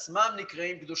המלאכים בעצמם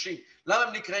נקראים קדושים. למה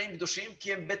הם נקראים קדושים?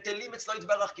 כי הם בטלים אצלו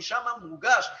יתברך, כי שם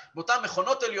מורגש, באותן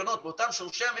מכונות עליונות, באותם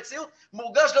שורשי המציאות,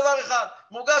 מורגש דבר אחד,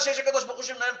 מורגש שיש הקדוש ברוך הוא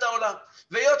שמנהל את העולם.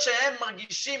 והיות שהם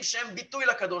מרגישים שהם ביטוי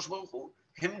לקדוש ברוך הוא,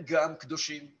 הם גם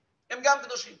קדושים. הם גם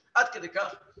קדושים. עד כדי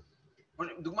כך,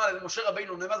 דוגמה, משה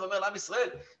רבינו נלמד ואומר לעם ישראל,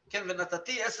 כן,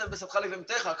 ונתתי עשב בשדך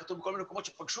לבהמתך, כתוב בכל מיני מקומות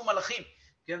שפגשו מלאכים,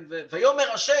 כן,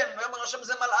 ויאמר השם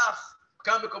זה מלאך.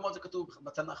 בכמה מקומות זה כתוב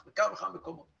בתנ"ך, בכמה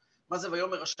מקומות. מה זה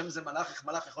ויאמר השם זה מלאך, איך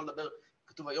מלאך יכול לדבר,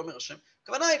 כתוב ויאמר השם.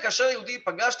 הכוונה היא, כאשר יהודי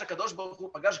פגש את הקדוש ברוך הוא,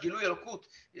 פגש גילוי אלוקות,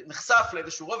 נחשף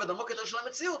לאיזשהו רובד עמוק יותר של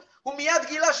המציאות, הוא מיד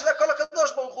גילה שזה הכל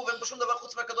הקדוש ברוך הוא, ואין פה שום דבר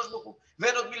חוץ מהקדוש ברוך הוא,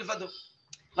 ואין עוד מלבדו.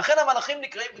 לכן המלאכים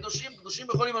נקראים קדושים, קדושים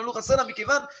בכל ימלאו חסנה,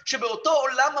 מכיוון שבאותו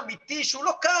עולם אמיתי, שהוא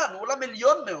לא כאן, הוא עולם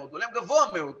עליון מאוד, עולם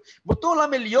גבוה מאוד, באותו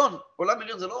עולם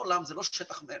עליון זה לא עולם, זה לא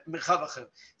שטח מרחב אחר,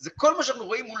 זה כל מה שאנחנו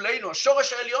רואים מולנו,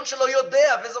 השורש העליון שלו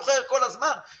יודע וזוכר כל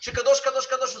הזמן, שקדוש, קדוש,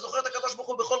 קדוש, וזוכר את הקדוש ברוך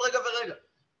הוא בכל רגע ורגע.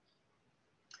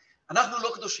 אנחנו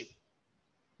לא קדושים,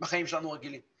 בחיים שלנו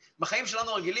רגילים. בחיים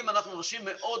שלנו רגילים אנחנו אנשים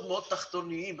מאוד מאוד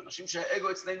תחתוניים, אנשים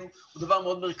שהאגו אצלנו הוא דבר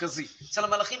מאוד מרכזי. אצל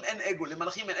המלאכים אין אגו,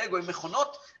 למלאכים אין אגו, הם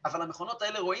מכונות, אבל המכונות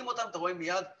האלה רואים אותם, אתה רואה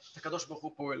מיד את הקדוש ברוך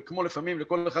הוא פועל. כמו לפעמים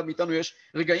לכל אחד מאיתנו יש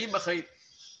רגעים בחיים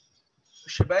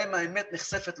שבהם האמת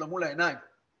נחשפת לו מול העיניים,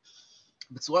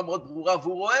 בצורה מאוד ברורה,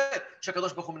 והוא רואה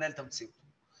שהקדוש ברוך הוא מנהל את המציאות.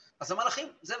 אז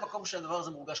המלאכים, זה מקום שהדבר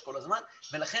הזה מורגש כל הזמן,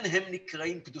 ולכן הם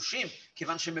נקראים קדושים,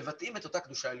 כיוון שמבטאים את אותה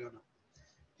קדושה עליונה.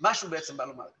 משהו בעצם בא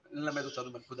ללמד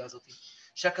אותנו בנקודה הזאת,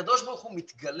 שהקדוש ברוך הוא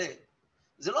מתגלה,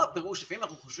 זה לא הפירוש, לפעמים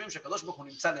אנחנו חושבים שהקדוש ברוך הוא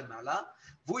נמצא למעלה,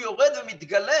 והוא יורד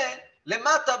ומתגלה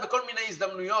למטה בכל מיני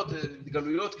הזדמנויות,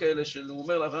 התגלויות כאלה, שהוא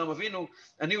אומר לאברהם אבינו,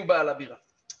 אני הוא בעל הבירה.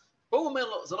 פה הוא אומר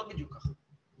לו, זה לא בדיוק ככה.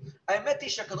 האמת היא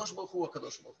שהקדוש ברוך הוא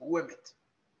הקדוש ברוך הוא, הוא אמת.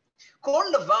 כל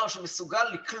דבר שמסוגל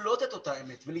לקלוט את אותה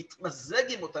אמת,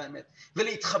 ולהתמזג עם אותה אמת,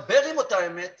 ולהתחבר עם אותה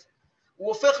אמת, הוא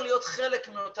הופך להיות חלק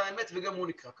מאותה אמת, וגם הוא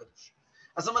נקרא קדוש.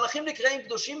 אז המלאכים נקראים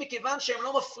קדושים מכיוון שהם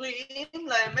לא מפריעים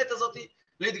לאמת הזאת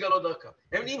להתגלות דרכה.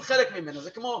 הם נהיים חלק ממנה,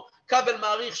 זה כמו כבל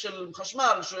מעריך של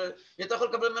חשמל, שאתה יכול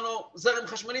לקבל ממנו זרם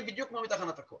חשמלי בדיוק כמו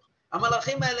מתחנת הכוח.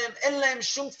 המלאכים האלה אין להם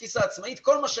שום תפיסה עצמאית,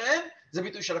 כל מה שהם זה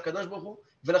ביטוי של הקדוש ברוך הוא,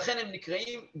 ולכן הם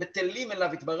נקראים בטלים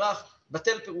אליו יתברך,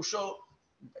 בטל פירושו,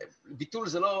 ביטול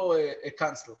זה לא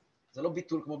קאנצלר, זה לא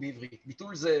ביטול כמו בעברית,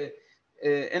 ביטול זה,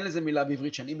 אין לזה מילה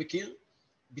בעברית שאני מכיר,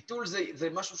 ביטול זה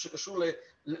משהו שקשור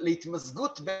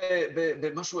להתמזגות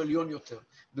במשהו עליון יותר.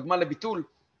 דוגמה לביטול,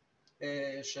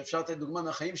 שאפשר לתת דוגמה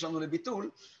מהחיים שלנו לביטול,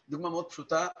 דוגמה מאוד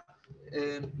פשוטה,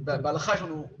 בהלכה יש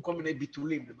לנו כל מיני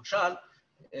ביטולים. למשל,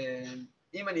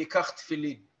 אם אני אקח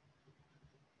תפילין,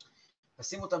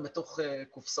 אשים אותם בתוך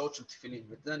קופסאות של תפילין,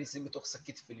 ואת זה אני אשים בתוך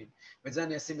שקית תפילין, ואת זה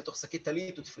אני אשים בתוך שקית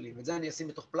טלית ותפילין, ואת זה אני אשים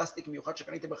בתוך פלסטיק מיוחד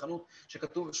שקניתי בחנות,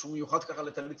 שכתוב שהוא מיוחד ככה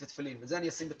לטלית ותפילין, ואת זה אני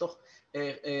אשים בתוך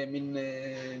מין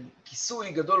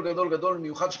כיסוי גדול גדול גדול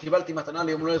מיוחד שקיבלתי מתנה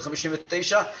ליום הולדת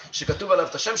 59, שכתוב עליו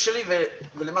את השם שלי,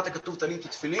 ולמטה כתוב טלית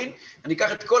ותפילין. אני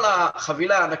אקח את כל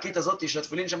החבילה הענקית הזאת של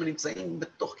התפילין שם נמצאים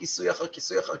בתוך כיסוי אחר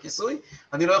כיסוי אחר כיסוי,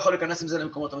 אני לא יכול להיכנס עם זה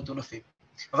למקומות המטונפים.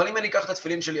 אבל אם אני אקח את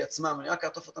התפילין שלי עצמם, אני רק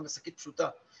אעטוף אותם בשקית פשוטה,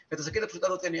 ואת השקית הפשוטה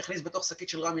הזאת אני אכניס בתוך שקית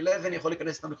של רמי לב, ואני יכול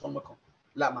להיכנס איתם לכל מקום.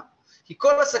 למה? כי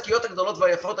כל השקיות הגדולות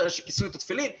והיפות האלה שכיסוי את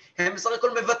התפילין, הן בסך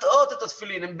הכל מבטאות את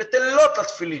התפילין, הן בטלות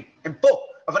לתפילין, הן פה,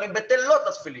 אבל הן בטלות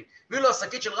לתפילין. ואילו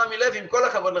השקית של רמי לוי, עם כל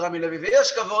הכבוד לרמי לוי,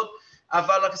 ויש כבוד,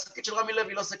 אבל השקית של רמי לוי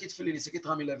היא לא שקית תפילין, היא שקית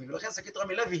רמי לוי, ולכן שקית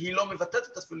רמי לוי היא לא מבטאת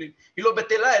את התפילין, היא לא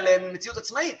בטלה, אלא היא מציאות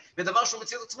עצמאית, ודבר שהוא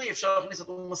מציאות עצמאי, אפשר להכניס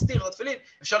אותו מסתיר לתפילין,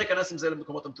 אפשר להיכנס עם זה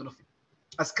למקומות המטונפים.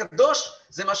 אז קדוש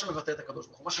זה מה שמבטא את הקדוש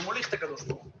ברוך הוא, מה שמוליך את הקדוש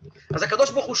ברוך הוא. אז הקדוש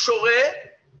ברוך הוא שורה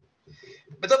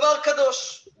בדבר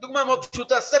קדוש. דוגמה מאוד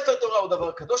פשוטה, ספר תורה הוא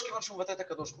דבר קדוש, כיוון שהוא מבטא את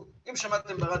הקדוש ברוך הוא. אם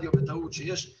שמעתם ברדיו בטעות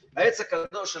שיש העץ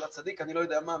הקדוש של הצדיק, אני לא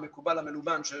יודע מה, מקובל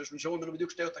המלובן, שנשארו ממנו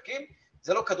בדיוק שתי עותקים,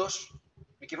 זה לא קדוש,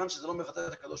 מכיוון שזה לא מבטא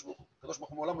את הקדוש ברוך הוא. הקדוש ברוך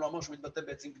הוא מעולם לא אמר שהוא מתבטא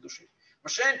בעצים קדושים. מה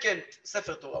שאין כן,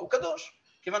 ספר תורה הוא קדוש.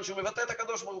 כיוון שהוא מבטא את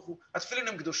הקדוש ברוך הוא. התפילין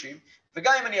הם קדושים,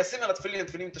 וגם אם אני אשים על התפילין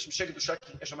את תשמישי קדושה,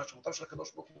 כי יש שם את שמותיו של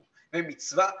הקדוש ברוך הוא, והם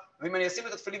מצווה, ואם אני אשים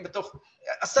את התפילין בתוך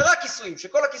 10 כיסויים,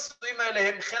 שכל הכיסויים האלה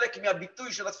הם חלק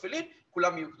מהביטוי של התפילין,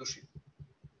 כולם יהיו קדושים.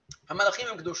 המלאכים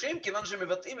הם קדושים כיוון שהם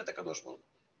מבטאים את הקדוש ברוך הוא.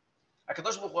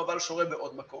 הקדוש ברוך הוא אבל שורה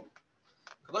בעוד מקום.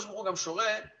 הקדוש ברוך הוא גם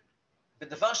שורה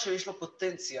בדבר שיש לו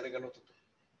פוטנציה לגלות אותו.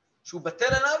 שהוא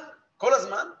בטל אליו כל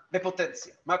הזמן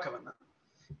בפוטנציה. מה הכוונה?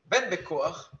 בין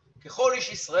בכוח, ככל איש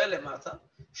ישראל למטה,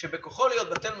 שבכוחו להיות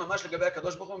בטל ממש לגבי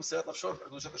הקדוש ברוך הוא ומסירת נפשו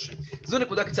לקדושת השם. זו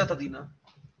נקודה קצת עדינה,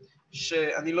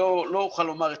 שאני לא אוכל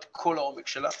לומר את כל העומק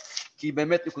שלה, כי היא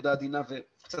באמת נקודה עדינה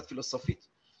וקצת פילוסופית,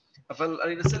 אבל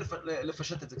אני אנסה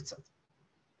לפשט את זה קצת.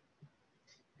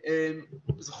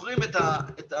 זוכרים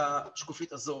את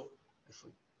השקופית הזו? איפה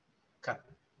היא? כאן.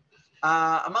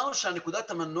 אמרנו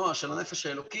שהנקודת המנוע של הנפש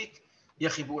האלוקית היא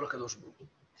החיבור לקדוש ברוך הוא.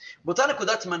 באותה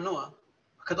נקודת מנוע,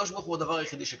 הקדוש ברוך הוא הדבר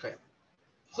היחידי שקיים.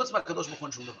 חוץ מהקדוש ברוך הוא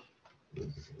אין שום דבר.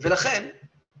 ולכן,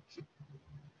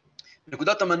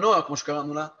 נקודת המנוע, כמו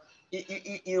שקראנו לה,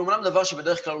 היא אומנם דבר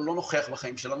שבדרך כלל הוא לא נוכח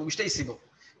בחיים שלנו, משתי סיבות.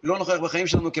 היא לא נוכח בחיים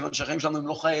שלנו כיוון שהחיים שלנו הם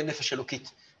לא חיי נפש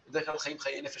אלוקית. בדרך כלל חיים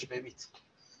חיי נפש בהמית.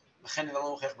 לכן היא לא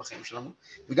נוכח בחיים שלנו.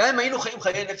 וגם אם היינו חיים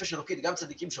חיי נפש אלוקית, גם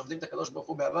צדיקים שעובדים את הקדוש ברוך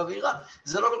הוא באהבה ויראה,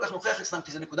 זה לא כל כך נוכח אצלם,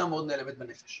 כי זו נקודה מאוד נעלמת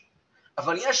בנפש.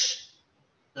 אבל יש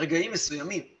רגעים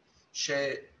מסוימים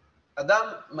שאדם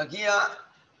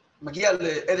מגיע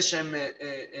לאיזה שהם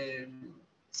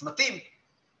צמתים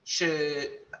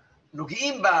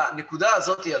שנוגעים בנקודה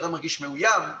הזאת, האדם מרגיש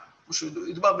מאוים, כמו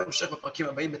שידובר בהמשך בפרקים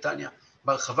הבאים בתניא,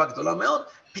 בהרחבה גדולה מאוד,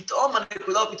 פתאום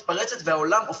הנקודה הזאת מתפרצת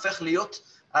והעולם הופך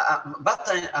להיות,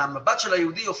 המבט של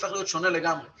היהודי הופך להיות שונה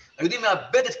לגמרי. היהודי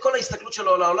מאבד את כל ההסתכלות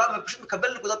שלו על העולם ופשוט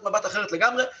מקבל נקודת מבט אחרת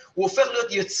לגמרי, הוא הופך להיות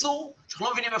יצור שאנחנו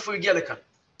לא מבינים איפה הוא הגיע לכאן.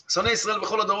 שונאי ישראל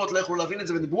בכל הדורות לא יכלו להבין את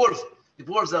זה ודיברו על זה.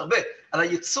 דיברו על זה הרבה, על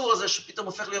היצור הזה שפתאום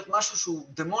הופך להיות משהו שהוא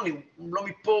דמוני, הוא לא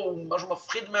מפה, הוא משהו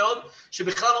מפחיד מאוד,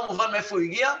 שבכלל לא מובן מאיפה הוא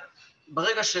הגיע,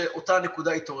 ברגע שאותה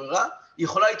נקודה התעוררה, היא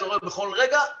יכולה להתעורר בכל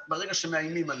רגע, ברגע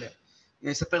שמאיימים עליה.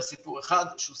 אני אספר סיפור אחד,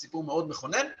 שהוא סיפור מאוד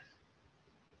מכונן.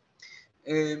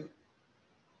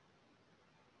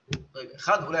 רגע,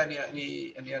 אחד, אולי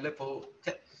אני אעלה פה,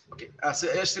 כן, אוקיי.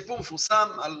 יש סיפור מפורסם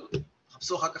על...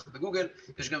 חפשו אחר כך בגוגל,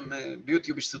 יש גם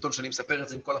ביוטיוב, יש סרטון שאני מספר את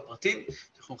זה עם כל הפרטים,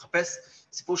 תוכלו לחפש,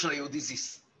 סיפור של היהודי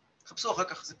זיס. חפשו אחר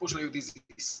כך סיפור של היהודי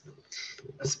זיס.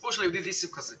 הסיפור של היהודי זיס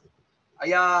הוא כזה.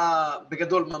 היה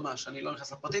בגדול ממש, אני לא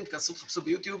נכנס לפרטים, תכנסו, תחפשו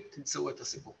ביוטיוב, תמצאו את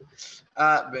הסיפור.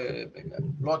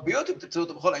 לא רק ביוטיוב, תמצאו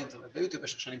אותו בכל האינטרנט, ביוטיוב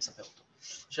יש שאני מספר אותו.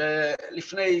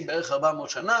 שלפני בערך 400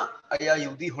 שנה, היה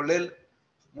יהודי הולל,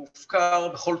 מופקר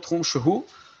בכל תחום שהוא,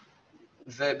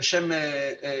 ובשם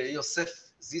יוסף,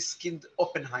 זיסקינד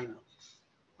אופנהיימר.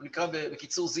 הוא נקרא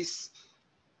בקיצור זיס.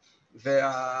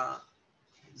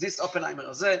 והזיס אופנהיימר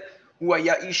הזה, הוא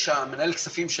היה איש המנהל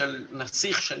כספים של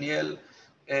נסיך שניאל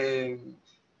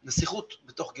נסיכות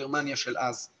בתוך גרמניה של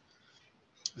אז.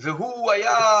 והוא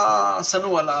היה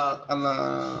שנוא על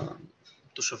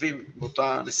התושבים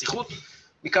באותה נסיכות,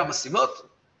 מכמה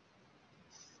סיבות.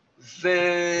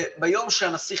 וביום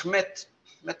שהנסיך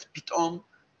מת פתאום,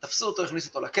 תפסו אותו, הכניסו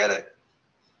אותו לכלא,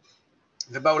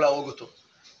 ובאו להרוג אותו.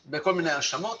 בכל מיני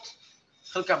האשמות,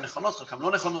 חלקם נכונות, חלקם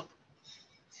לא נכונות.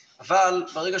 אבל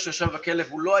ברגע שהוא ישב בכלא,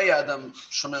 הוא לא היה אדם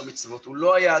שומר מצוות, הוא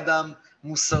לא היה אדם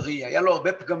מוסרי, היה לו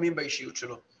הרבה פגמים באישיות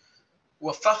שלו.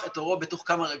 הוא הפך את אורו בתוך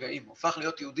כמה רגעים, הוא הפך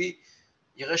להיות יהודי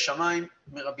ירא שמיים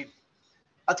מרבים.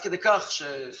 עד כדי כך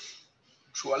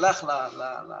שכשהוא הלך,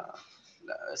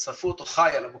 שרפו אותו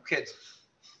חי על המוקד,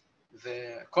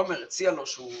 וכומר הציע לו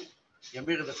שהוא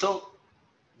ימיר את דתו,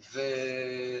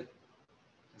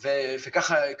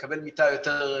 וככה יקבל מיטה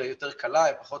יותר קלה,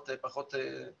 פחות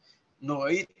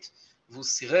נוראית, והוא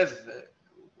סירב,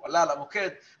 והוא עלה על המוקד,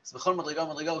 אז בכל מדרגה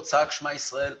ומדרגה הוא צעק שמע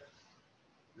ישראל,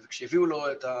 וכשהביאו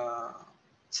לו את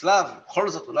הצלב, בכל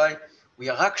זאת אולי, הוא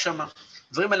ירק שם,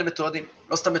 דברים האלה מתועדים,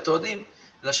 לא סתם מתועדים,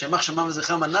 אלא שמח שמם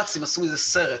וזכרם הנאצים עשו איזה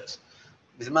סרט,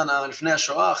 בזמן לפני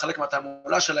השואה, חלק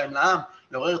מהתעמולה שלהם לעם,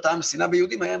 לעורר את העם לשנאה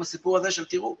ביהודים, היה עם הסיפור הזה של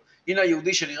תראו, הנה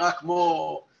היהודי שנראה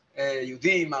כמו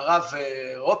יהודי מערב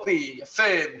אירופי, יפה,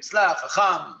 מוצלח,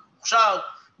 חכם, מוכשר,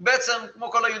 בעצם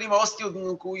כמו כל היהודים האוסטיים,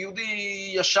 הוא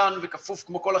יהודי ישן וכפוף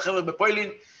כמו כל החבר'ה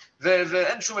בפוילין,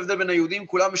 ואין שום הבדל בין היהודים,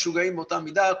 כולם משוגעים באותה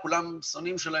מידה, כולם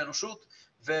שונאים של האנושות,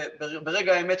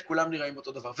 וברגע האמת כולם נראים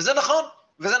אותו דבר. וזה נכון,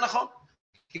 וזה נכון,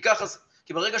 כי ככה זה.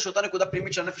 כי ברגע שאותה נקודה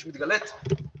פנימית שהנפש מתגלית,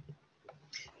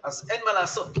 אז אין מה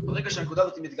לעשות. ברגע שהנקודה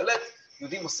הזאת מתגלית,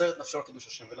 יהודי מוסר את נפשו לקדוש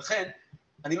השם. ולכן,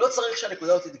 אני לא צריך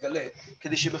שהנקודה הזאת תתגלה,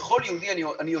 כדי שבכל יהודי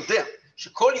אני יודע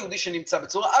שכל יהודי שנמצא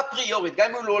בצורה אפריורית, גם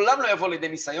אם הוא לעולם לא יבוא לידי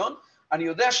ניסיון, אני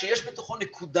יודע שיש בתוכו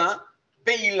נקודה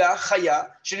פעילה, חיה,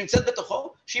 שנמצאת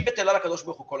בתוכו, שהיא בטלה לקדוש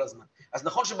ברוך הוא כל הזמן. אז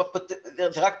נכון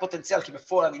זה רק פוטנציאל, כי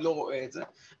בפועל אני לא רואה את זה,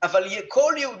 אבל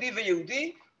כל יהודי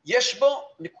ויהודי, יש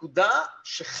בו נקודה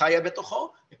שחיה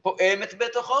בתוכו, פועמת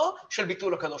בתוכו, של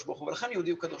ביטול הקדוש ברוך הוא, ולכן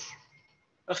יהודי הוא קדוש.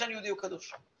 ולכן יהודי הוא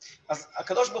קדוש. אז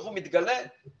הקדוש ברוך הוא מתגלה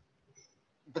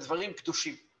בדברים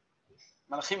קדושים.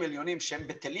 מלאכים עליונים שהם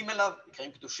בטלים אליו,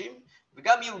 נקראים קדושים,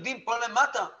 וגם יהודים פה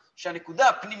למטה, שהנקודה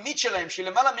הפנימית שלהם, שהיא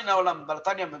למעלה מן העולם,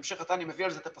 בה'תניא, בהמשך ה'תניא מביא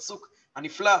על זה את הפסוק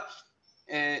הנפלא,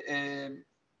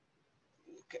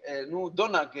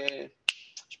 דונג,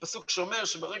 יש פסוק שאומר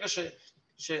שברגע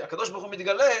שהקדוש ברוך הוא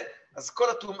מתגלה, אז כל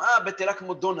הטומאה בטלה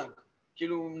כמו דונג,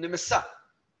 כאילו נמסה.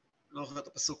 לא זוכר את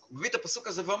הפסוק. הוא מביא את הפסוק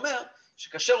הזה ואומר,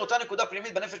 שכאשר אותה נקודה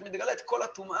פנימית בנפש מתגלית, כל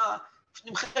הטומאה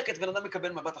נמחקת ואדם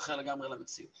מקבל מבט אחר לגמרי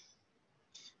למציאות.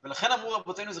 ולכן אמרו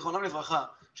רבותינו זיכרונם לברכה,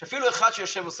 שאפילו אחד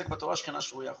שיושב ועוסק בתורה, שכינה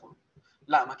שרויה חולו.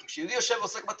 למה? כי כשיהודי יושב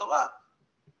ועוסק בתורה,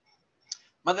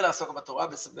 מה זה לעסוק בתורה?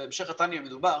 בהמשך ה'תניא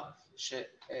מדובר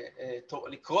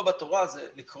שלקרוא בתורה זה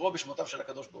לקרוא בשמותיו של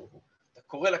הקדוש ברוך הוא. אתה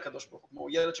קורא לקדוש ברוך הוא, כמו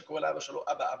ילד שקורא לאבא שלו,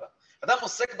 אבא, אבא. אדם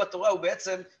עוסק בתורה הוא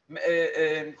בעצם,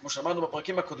 כמו שאמרנו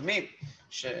בפרקים הקודמים,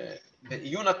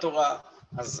 שבעיון התורה,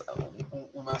 אז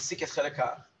הוא מעסיק את חלק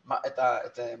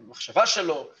את המחשבה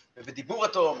שלו, ובדיבור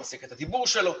התורה הוא מעסיק את הדיבור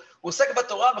שלו, הוא עוסק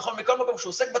בתורה, מכל מקום שהוא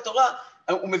עוסק בתורה,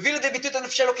 הוא מביא לידי ביטוי את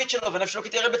הנפש האלוקית שלו, והנפש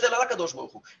האלוקית יראה בטלה לקדוש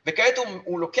ברוך הוא. וכעת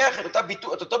הוא לוקח את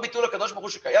אותו ביטוי לקדוש ברוך הוא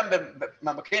שקיים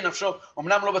במעמקי נפשו,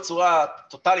 אמנם לא בצורה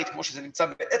טוטלית, כמו שזה נמצא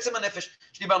בעצם הנפש,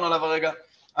 שדיברנו עליו הרגע,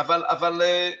 אבל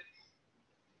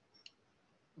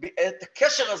את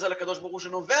הקשר הזה לקדוש ברוך הוא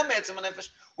שנובע מעצם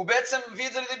הנפש, הוא בעצם מביא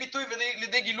את זה לידי ביטוי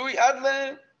ולידי גילוי עד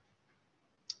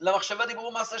למחשבה, דיבור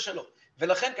ומעשה שלו.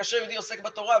 ולכן כאשר יהודי עוסק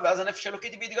בתורה, ואז הנפש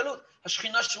האלוקית היא בהתגלות,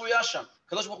 השכינה שרויה שם.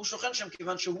 הקדוש ברוך הוא שוכן שם,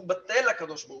 כיוון שהוא בטל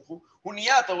לקדוש ברוך הוא. הוא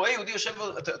נהיה, אתה רואה יהודי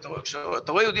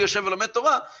יושב ולומד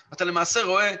תורה, אתה למעשה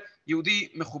רואה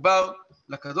יהודי מחובר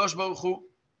לקדוש ברוך הוא,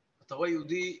 אתה רואה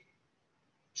יהודי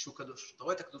שהוא קדוש, אתה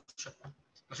רואה את הקדושה.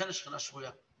 לכן השכינה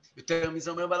שרויה. יותר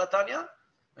מזה אומר בעל ה'תניא,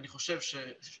 ואני חושב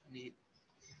שאני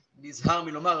נזהר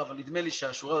מלומר, אבל נדמה לי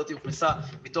שהשורה הזאת הוכנסה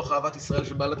מתוך אהבת ישראל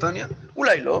של בעל ה'תניא.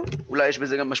 אולי לא, אולי יש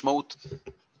בזה גם משמעות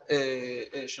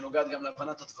שנוגעת גם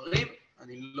להבנת הדברים,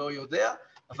 אני לא יודע,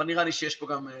 אבל נראה לי שיש פה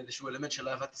גם איזשהו אלמנט של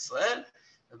אהבת ישראל.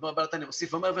 אז בעל ה'תניא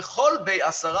מוסיף ואומר, וכל בי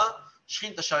 10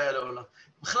 שכין תשעיה לעולם.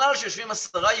 בכלל שיושבים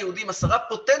 10 יהודים, 10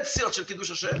 פוטנציות של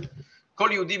קידוש השם, כל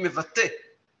יהודי מבטא,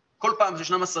 כל פעם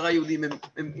שישנם 10 יהודים,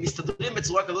 הם מסתדרים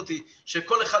בצורה כזאת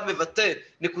שכל אחד מבטא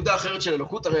נקודה אחרת של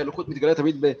אלוקות, הרי אלוקות מתגלה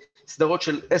תמיד בסדרות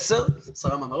של 10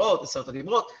 מאמרות, 10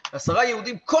 הדיברות, 10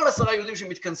 יהודים, כל 10 יהודים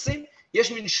שמתכנסים,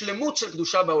 יש מין שלמות של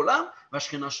קדושה בעולם,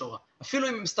 והשכינה שורה, אפילו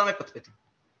אם הם סתם מפטפטים.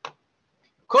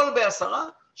 כל ב10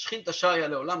 שכין תשעיה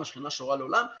לעולם, השכינה שורה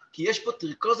לעולם, כי יש פה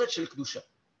תרכוזת של קדושה.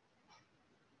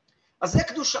 אז זה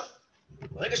קדושה.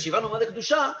 ברגע שהבנו מה זה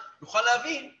קדושה, נוכל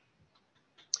להבין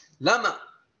למה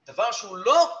דבר שהוא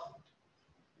לא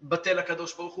בטל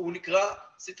לקדוש ברוך הוא נקרא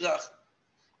סטרא אחרא.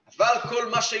 אבל כל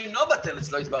מה שאינו בטל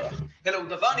אצלו יתברך, אלא הוא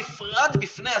דבר נפרד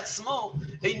בפני עצמו,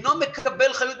 אינו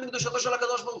מקבל חיות מקדושתו של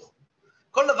הקדוש ברוך הוא.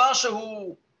 כל דבר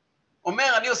שהוא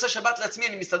אומר, אני עושה שבת לעצמי,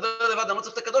 אני מסתדר לבד, אני לא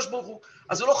צריך את הקדוש ברוך הוא,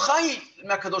 אז הוא לא חי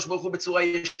מהקדוש ברוך הוא בצורה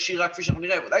ישירה, כפי שאנחנו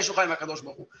נראה, ודאי שהוא חי מהקדוש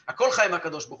ברוך הוא, הכל חי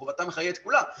מהקדוש ברוך הוא, ואתה מחיה את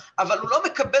כולם, אבל הוא לא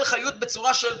מקבל חיות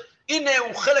בצורה של, הנה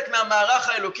הוא חלק מהמערך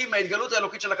האלוקי, מההתגלות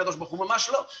האלוקית של הקדוש ברוך הוא, ממש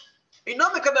לא. אינו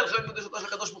מקבל חיות מקדושתו של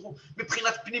הקדוש ברוך הוא,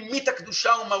 מבחינת פנימית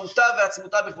הקדושה ומהותה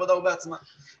ועצמותה בכבודה ובעצמה.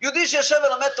 יהודי שיושב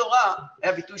ולמד תורה,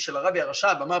 היה ביטוי של הרבי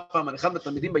הרש"ב, אמר פעם על אחד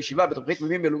מהתלמידים בישיבה, בתוכנית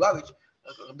מימים בלובביץ',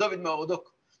 רב דוד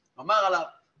מהאורדוק, אמר עליו,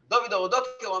 דוד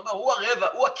האורדוקי, הוא אמר, הוא הרבע,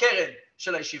 הוא הקרן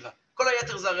של הישיבה. כל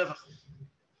היתר זה הרווח.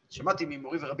 שמעתי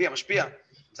ממורי ורבי המשפיע,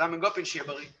 זלמן גופין שיהיה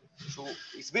בריא, שהוא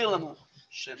הסביר לנו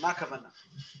שמה הכוונה.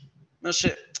 זאת אומרת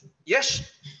שיש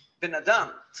בן אדם,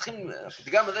 צריכים,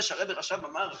 הפתגם הזה שהרבי רש"ב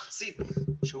אמר, חסיד,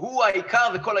 שהוא העיקר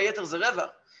וכל היתר זה רווח,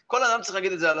 כל אדם צריך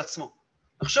להגיד את זה על עצמו.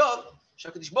 לחשוב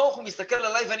שהקדוש ברוך הוא מסתכל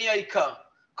עליי ואני העיקר.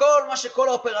 כל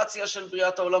האופרציה של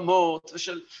בריאת העולמות,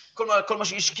 ושל כל מה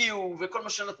שהשקיעו, וכל מה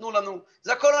שנתנו לנו,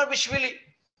 זה הכל בשבילי.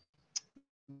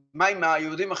 מה עם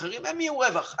היהודים האחרים? הם יהיו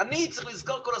רווח. אני צריך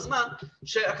לזכור כל הזמן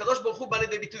שהקדוש ברוך הוא בא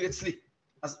לידי ביטוי אצלי.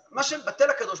 אז מה שבטל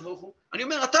הקדוש ברוך הוא, אני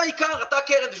אומר, אתה העיקר, אתה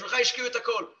הקרן, בשבילך השקיעו את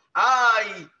הכל.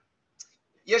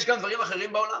 יש גם דברים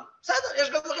אחרים בעולם? בסדר, יש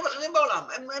גם דברים אחרים בעולם.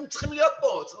 הם צריכים להיות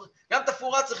פה. גם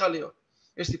תפאורה צריכה להיות.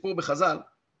 יש סיפור בחז"ל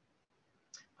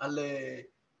על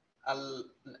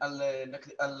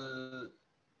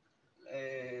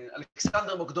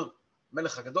אלכסנדר מוקדון,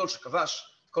 המלך הגדול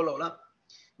שכבש את כל העולם.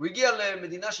 הוא הגיע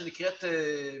למדינה שנקראת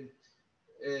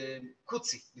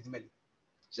קוצי, נדמה לי.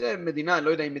 זו מדינה, אני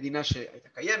לא יודע אם מדינה שהייתה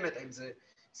קיימת, האם זה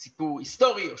סיפור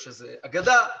היסטורי, או שזה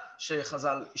אגדה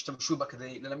שחז"ל השתמשו בה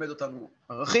כדי ללמד אותנו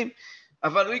ערכים,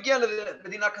 אבל הוא הגיע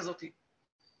למדינה כזאת,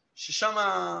 ששם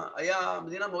היה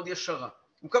מדינה מאוד ישרה.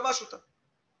 הוא כבש אותה.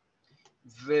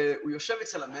 והוא יושב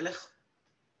אצל המלך,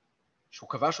 שהוא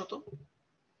כבש אותו,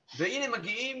 והנה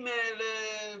מגיעים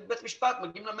לבית משפט,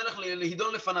 מגיעים למלך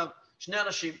להידון לפניו, שני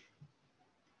אנשים.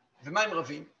 ומה הם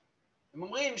רבים? הם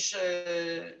אומרים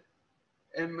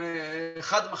שהם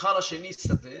אחד מחר לשני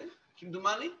שדה,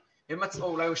 כמדומני, הם מצאו,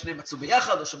 אולי שניהם מצאו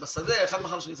ביחד, או שבשדה, אחד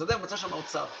מחר לשני שדה, הוא מצא שם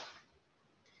האוצר.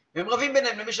 והם רבים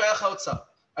ביניהם למי שייך האוצר.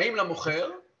 האם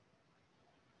למוכר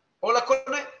או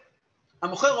לקונה?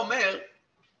 המוכר אומר,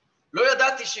 לא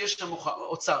ידעתי שיש שם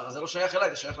אוצר, אז זה לא שייך אליי,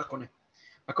 זה שייך לקונה.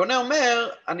 הקונה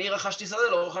אומר, אני רכשתי שדה,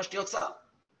 לא רכשתי אוצר.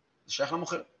 זה שייך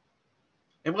למוכר.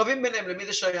 הם רבים ביניהם למי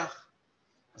זה שייך.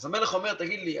 אז המלך אומר,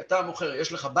 תגיד לי, אתה המוכר,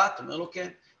 יש לך בת? אומר לו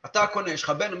כן. אתה הקונה, יש לך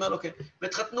בן? אומר לו כן.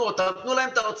 ותחתנו אותם, תנו להם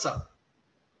את האוצר.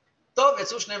 טוב,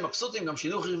 יצאו שניהם מבסוטים, גם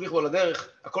שידוך הרוויחו על הדרך,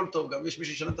 הכל טוב, גם יש מי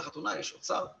שישלם את החתונה, יש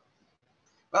אוצר.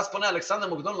 ואז פונה אלכסנדר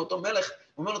מוקדון לאותו מלך,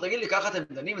 הוא אומר לו, תגיד לי, ככה אתם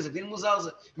דנים, איזה דין מוזר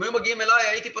זה. אם היו מגיעים אליי,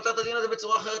 הייתי פותר את הדין הזה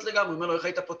בצורה אחרת לגמרי. הוא אומר לו, איך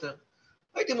היית פותר?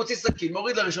 הייתי מוציא סכין,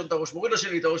 מוריד לראשון את הראש, מוריד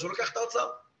לשני את הראש, ולוקח את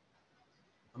האוצר.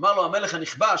 אמר לו המלך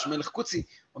הנכבש, מלך קוצי,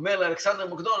 אומר לאלכסנדר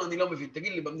מוקדון, אני לא מבין,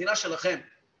 תגיד לי, במדינה שלכם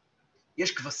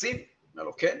יש כבשים? אומר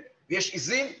לו כן. ויש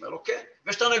עיזים? אומר לו כן.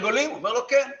 ויש תרנגולים? אומר לו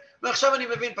כן. ועכשיו אני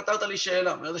מבין, פתרת לי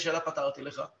שאלה. אומר, איזה שאלה פתרתי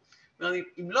לך? אומר,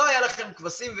 אם לא היה לכם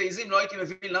כבשים ועיזים, לא הייתי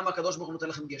מבין למה הקדוש ברוך הוא נותן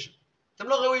לכם גשם. אתם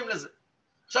לא ראויים לזה.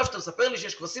 עכשיו שאתה מספר לי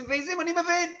שיש כבשים ועיזים, אני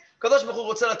מבין. הקדוש ברוך הוא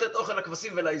רוצה לתת אוכל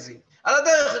לכבשים ולעיזים. על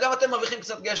הדרך גם אתם מרוויחים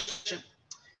קצת גשם.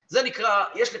 זה נקרא,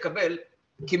 יש לקבל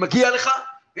כי מגיע לך,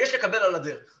 ויש לקבל על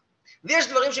הדרך. ויש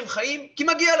דברים שהם חיים כי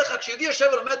מגיע לך. כשיהודי יושב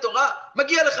ולומד תורה,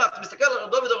 מגיע לך. אתה מסתכל על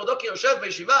רדו ודורדו כי יושב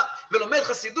בישיבה ולומד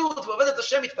חסידות ועובד את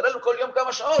השם, מתפלל כל יום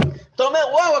כמה שעות. אתה אומר,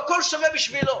 וואו, הכל שווה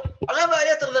בשבילו. הרבע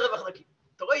היתר זה רווח נקי.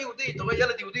 אתה רואה יהודי, אתה רואה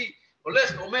ילד יהודי,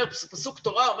 הולך, אומר פסוק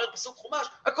תורה, אומר פסוק חומש,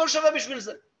 הכל שווה בשביל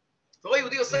זה. אתה רואה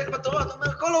יהודי עוסק בתורה, אתה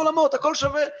אומר, כל העולמות, הכל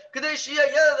שווה, כדי שיהיה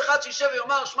ילד אחד שישב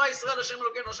ויאמר, שמע ישראל, השם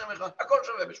אלוקינו, השם אחד. הכל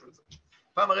שווה בשביל זה.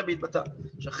 פעם הרבי התבטא,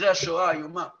 שאחרי השואה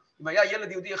האיומה, אם היה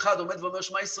ילד יהודי אחד עומד ואומר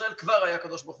שמע ישראל, כבר היה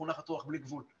הקדוש ברוך הוא נחת רוח בלי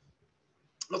גבול.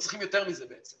 לא צריכים יותר מזה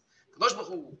בעצם. הקדוש ברוך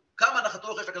הוא, כמה נחת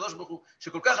רוח יש לקדוש ברוך הוא,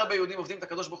 שכל כך הרבה יהודים עובדים את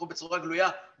הקדוש ברוך הוא בצורה גלויה,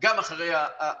 גם אחרי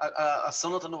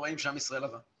האסונות הנוראים שעם ישראל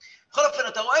עבר. בכל אופן,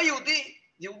 אתה רואה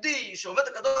יהודי שעובד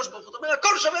את הקדוש ברוך הוא, אתה אומר,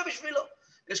 הכל שווה בשבילו.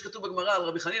 יש כתוב בגמרא על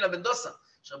רבי חנינא בן דוסא,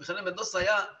 שרבי חנינא בן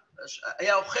דוסא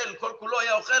היה אוכל, כל כולו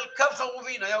היה אוכל קו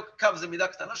חרובין, קו זה מידה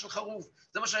קטנה של חרוב,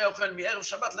 זה מה שהיה אוכל מערב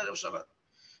שבת לערב שבת.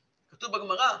 כתוב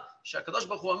בגמרא שהקדוש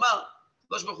ברוך הוא אמר,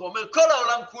 הקדוש ברוך הוא אומר, כל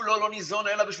העולם כולו לא ניזון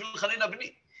אלא בשביל חנינא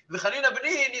בני, וחנינא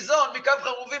בני ניזון מקו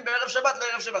חרובים בערב שבת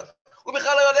לערב שבת. הוא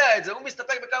בכלל לא יודע את זה, הוא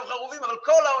מסתפק בקו חרובים, אבל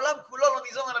כל העולם כולו לא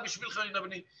ניזון אלא בשביל חנינא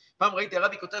בני. פעם ראיתי,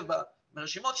 הרבי כותב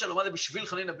ברשימות שלו, מה זה בשביל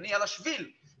חנינא בני? על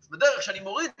השביל. בדרך שאני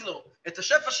מוריד לו את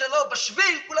השפע שלו,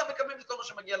 בשביל כולם מקבלים את כל מה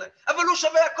שמגיע להם. אבל הוא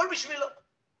שווה הכל בשבילו.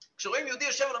 כשרואים יהודי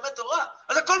יושב ולומד תורה,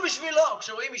 אז הכל בשבילו.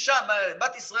 כשרואים אישה,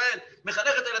 בת ישראל,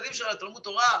 מחנכת את הילדים שלה לתלמוד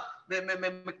תורה,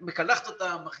 מקלחת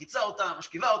אותם, מחיצה אותם,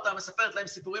 משכיבה אותם, מספרת להם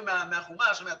סיפורים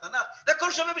מהחומש, מהתנ"ך, זה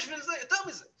הכל שווה בשביל זה, יותר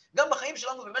מזה. גם בחיים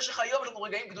שלנו, במשך היום, יש לנו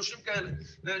רגעים קדושים כאלה.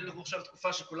 אנחנו עכשיו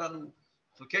תקופה שכולנו,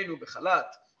 חלקנו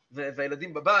בחל"ת,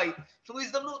 והילדים בבית, יש לנו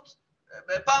הזדמנות.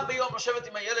 פעם ביום לשבת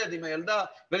עם הילד, עם הילדה,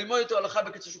 וללמוד איתו הלכה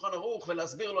בקיצור שולחן ערוך,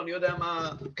 ולהסביר לו, אני יודע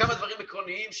מה, כמה דברים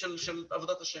עקרוניים של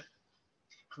עבודת השם.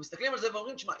 אנחנו מסתכלים על זה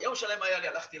ואומרים, תשמע, יום שלם היה לי,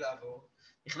 הלכתי לעבור,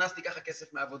 הכנסתי ככה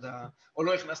כסף מעבודה, או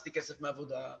לא הכנסתי כסף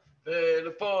מעבודה,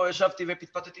 ופה ישבתי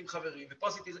ופטפטתי עם חברים, ופה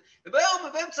עשיתי זה,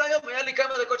 ובאמצע היום היה לי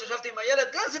כמה דקות שישבתי עם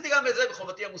הילד, עשיתי גם את זה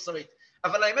בחובתי המוסרית.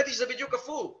 אבל האמת היא שזה בדיוק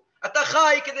הפוך. אתה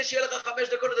חי כדי שיהיה לך 5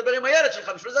 דקות לדבר עם הילד שלך,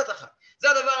 בשביל זה אתה חי.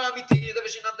 זה הדבר האמיתי, זה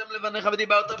ושיננתם לבניך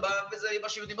ודיברת בם, וזה מה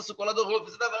שיהודים עשו כל הדורות,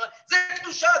 וזה דבר, זה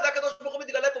קדושה, זה הקדוש ברוך הוא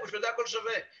מתגלה פה, בשביל זה הכל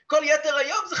שווה. כל יתר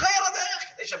היום זה חי על הדרך,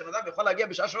 כדי שהבן אדם יוכל להגיע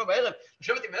בשעה 7 בערב,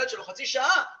 לשבת עם הילד שלו חצי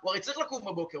שעה, הוא הרי צריך לקום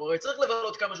בבוקר, הוא הרי צריך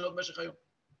לבלות כמה שעות במשך היום.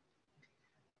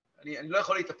 אני לא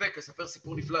יכול להתאפק לספר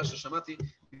סיפור נפלא ששמעתי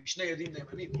משני ידים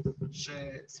נאמנים,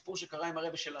 שסיפור שקרה עם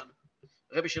הרבי שלנו.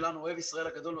 הרבי שלנו אוהב ישראל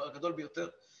הגדול ביותר,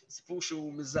 סיפור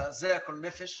שהוא מזעזע כל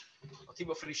נפש, אותי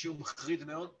באופן אישי הוא מחריד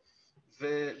מאוד,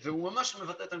 והוא ממש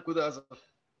מבטא את הנקודה הזאת.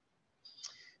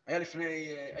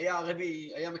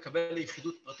 הרבי היה מקבל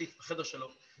ליחידות פרטית בחדר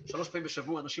שלו, 3 פעמים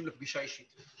בשבוע אנשים לפגישה אישית,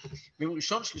 ביום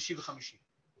ראשון, שלישי וחמישי.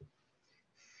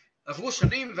 עברו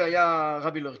שנים והיה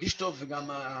רבי לא הרגיש טוב, וגם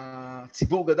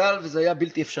הציבור גדל, וזה היה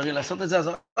בלתי אפשרי לעשות את זה, אז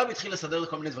הרבי התחיל לסדר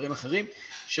כל מיני דברים אחרים,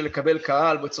 של לקבל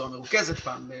קהל בצורה מרוכזת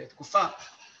פעם בתקופה,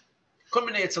 כל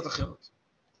מיני עצות אחרות.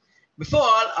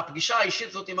 בפועל, הפגישה האישית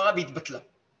הזאת עם הרבי התבטלה.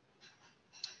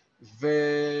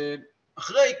 ואחרי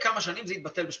אחרי כמה שנים זה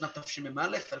התבטל בשנת תשמ"א,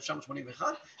 1981,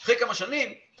 אחרי כמה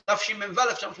שנים, תשמ"ו,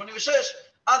 1986,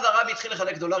 אז הרבי התחיל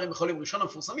לחלק דולרים בכל יום ראשון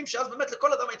המפורסמים, שאז באמת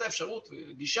לכל אדם הייתה אפשרות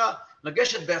וגישה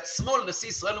לגשת בעצמו לנשיא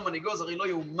ישראל ומנהיגו, זה הרי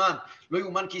לא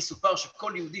יאומן כי יסופר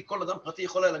שכל יהודי, כל אדם פרטי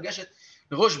יכול היה לגשת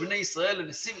לראש בני ישראל,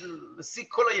 לנשיא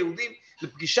כל היהודים,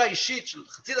 לפגישה אישית של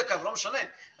חצי דקה, ולא משנה,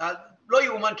 לא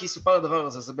יאומן כי יסופר הדבר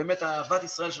הזה, זה באמת אהבת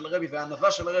ישראל של הרבי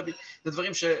והענווה של הרבי, זה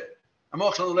דברים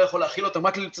שהמוח שלנו לא יכול להכיל אותם,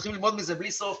 רק צריכים ללמוד מזה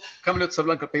בלי סוף כמה להיות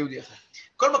סבלן כלפי יהודי אחר.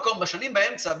 כל מקום, בשנים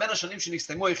באמצע, בין השנים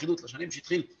שנסתיימו היחידות לשנים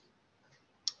שהתחיל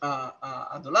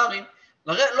הדולרים,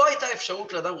 לא הייתה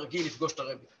אפשרות לאדם רגיל לפגוש את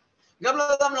הרבי. גם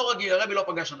לאדם לא רגיל, הרבי לא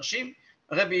פגש אנשים,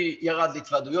 הרבי ירד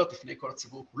להתוועדויות לפני כל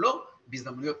הציבור כולו,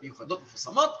 בהזדמנויות מיוחדות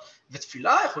מפורסמות,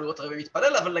 ותפילה, יכול לראות הרבי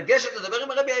מתפלל, אבל לגשת לדבר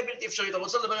עם הרבי היה בלתי אפשרי, אתה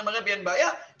רוצה לדבר עם הרבי, אין בעיה,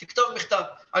 תכתוב מכתב.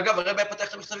 אגב, הרבי היה פתח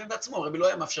את המכתבים בעצמו, הרבי לא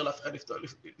היה מאפשר לאף אחד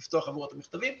לפתוח עבור את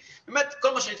המכתבים, באמת,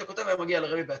 כל מה שהיית כותב היה מגיע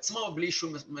לרבי בעצמו, בלי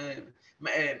שום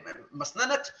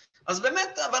מסננת, אז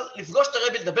באמת, אבל לפגוש את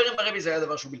הרבי, לדבר עם הרבי, זה היה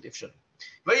דבר שהוא בלתי אפשרי.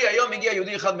 והיא היום הגיע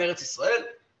יהודי אחד מארץ ישראל,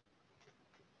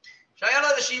 שהיה לו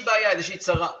איזושהי בעיה, איזושהי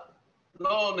צרה.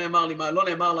 לא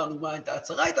נאמר לנו מה הייתה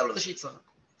הצרה, הייתה לו איזושהי צרה.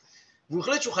 והוא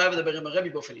החליט שהוא חייב לדבר עם הרבי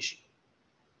באופן אישי.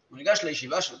 הוא ניגש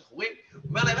לישיבה של הבחורים, הוא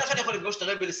אומר להם, איך אני יכול לפגוש את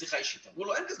הרבי לשיחה אישית? אמרו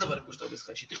לו, אין כזה דבר לפגוש את הרבי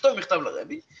לשיחה אישית, תכתוב מכתב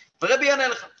לרבי, והרבי יענה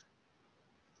לך. הוא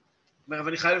אומר, אבל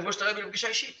אני חייב לפגוש את הרבי לפגישה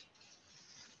אישית.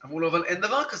 אמרו לו, אבל אין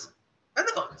דבר כזה. אין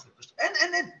דבר כזה.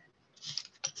 אין.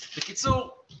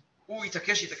 בקיצור, הוא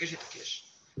התעקש.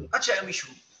 עד שהיה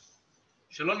מישהו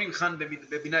שלא נלחן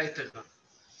בבינה יתרה,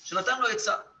 שנתן לו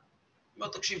עצה. הוא אומר,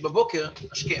 תקשיב, בבוקר,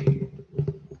 השכם.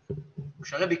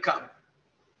 כשהרבי קם,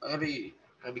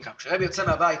 כשהרבי יוצא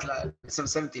מהבית,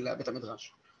 לסמסמתי לבית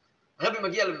המדרש. הרבי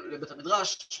מגיע לבית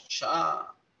המדרש שעה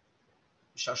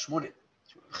 8,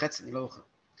 חצי, אני לא זוכר.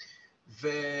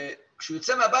 וכשהוא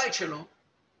יוצא מהבית שלו,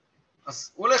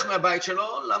 אז הוא הולך מהבית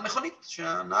שלו למכונית,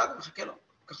 שהנהג מחכה לו,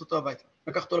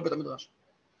 לקח אותו לבית המדרש.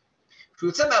 כשהוא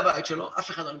יוצא מהבית שלו,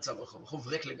 אף אחד לא נמצא ברחוב, רחוב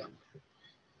ריק לגמרי.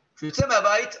 כשהוא יוצא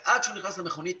מהבית, עד שהוא נכנס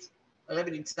למכונית,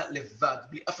 הרבי נמצא לבד,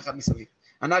 בלי אף אחד מסביב.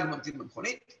 הנהג ממתין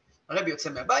במכונית, הרבי יוצא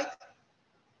מהבית,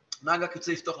 הנהג רק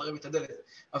יוצא לפתוח לרבי את הדלת.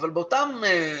 אבל באותם,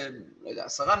 לא יודע,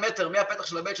 10 מטר מהפתח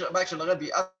של הבית של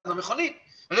הרבי עד למכונית,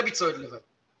 הרבי צועד לבד.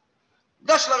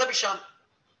 גש לרבי שם.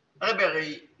 הרבי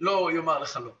הרי לא יאמר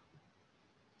לך לא.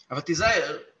 אבל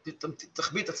תיזהר,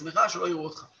 תחביא את עצמך שלא יראו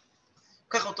אותך.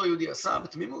 כך אותו יהודי עשה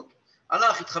בתמימות,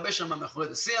 הלך, התחבא שם מאחורי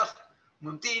איזה שיח,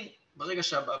 הוא ממתין, ברגע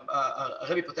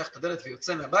שהרבי פותח את הדלת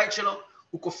ויוצא מהבית שלו,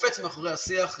 הוא קופץ מאחורי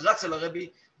השיח, רץ אל הרבי,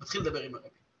 מתחיל לדבר עם הרבי.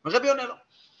 והרבי עונה לו.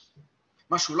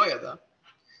 מה שהוא לא ידע,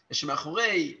 זה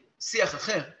שמאחורי שיח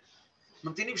אחר,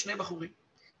 ממתינים 2 בחורים.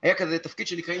 היה כזה תפקיד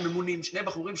שנקראים ממונים, 2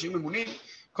 בחורים שהיו ממונים,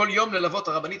 כל יום ללוות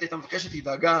הרבנית הייתה מבקשת, היא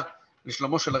דאגה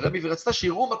לשלומו של הרבי, ורצתה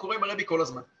שיראו מה קורה עם הרבי כל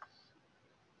הזמן.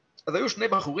 אז היו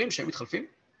 2 בחורים שהם מתחלפים.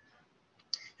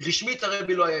 רשמית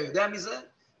הרבי לא היה יודע מזה,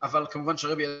 אבל כמובן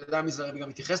שהרבי ידע מזה, הרבי גם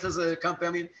התייחס לזה כמה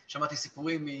פעמים. שמעתי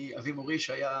סיפורים מאבי מורי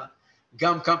שהיה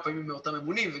גם כמה פעמים מאותם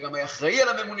ממונים, וגם היה אחראי על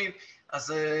הממונים,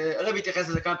 אז הרבי התייחס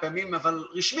לזה כמה פעמים, אבל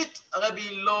רשמית הרבי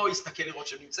לא הסתכל לראות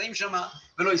שהם נמצאים שם,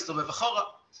 ולא הסתובב אחורה.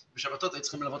 בשבתות היו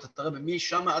צריכים ללוות את הרבי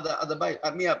משם עד הבית,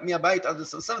 מהבית עד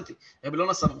לסנסנטי. הרבי לא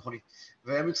נסע במכונית,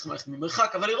 והם היו צריכים ללכת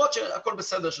ממרחק, אבל לראות שהכל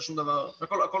בסדר, ששום דבר,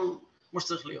 הכל כמו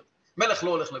שצריך להיות. מלך לא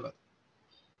הולך לבד.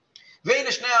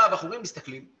 והנה 2 הבחורים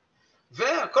מסתכלים,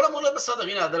 והכל אמור להיות בסדר,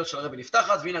 הנה הדלת של הרבי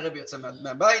נפתחת, והנה הרבי יוצא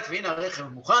מהבית, והנה הרכב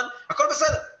מוכן, הכל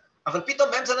בסדר. אבל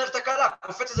פתאום באמצע דרך תקלה,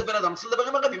 קופץ איזה בן אדם, מתחיל לדבר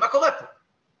עם הרבי, מה קורה פה?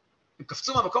 הם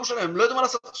קפצו מהמקום שלהם, הם לא יודעים מה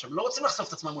לעשות עכשיו, הם לא רוצים לחשוף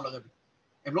את עצמם מול הרבי.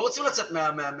 הם לא רוצים לצאת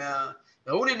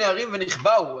ראו לי נערים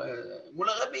ונכבאו, מול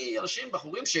הרבי אנשים,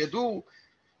 בחורים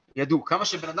ידעו, כמה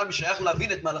שבן אדם משייך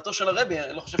להבין את מעלתו של הרבי,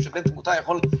 אני לא חושב שבן תמותה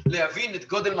יכול להבין את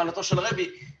גודל מעלתו של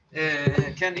הרבי,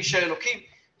 כן, איש האלוקים,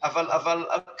 אבל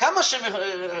כמה שהם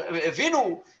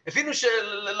הבינו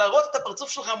שלהראות את הפרצוף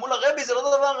שלך מול הרבי זה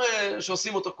לא דבר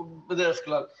שעושים אותו בדרך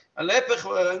כלל. להפך,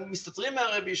 מסתתרים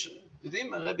מהרבי,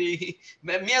 יודעים, הרבי,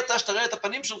 מי אתה שתראה את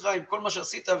הפנים שלך עם כל מה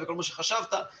שעשית וכל מה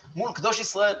שחשבת מול קדוש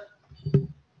ישראל?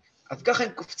 אז ככה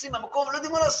הם קופצים מהמקום ולא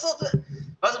יודעים מה לעשות.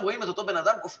 ואז הם רואים את אותו בן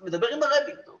אדם מדבר עם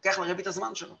הרבי, לוקח לרבי את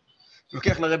הזמן שלו.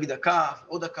 לוקח לרבי דקה,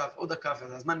 עוד דקה,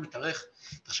 והזמן מתארך.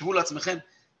 תחשבו לעצמכם,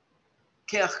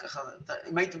 ככה,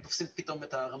 אם הייתם תופסים פתאום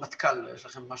את הרמטכ"ל, יש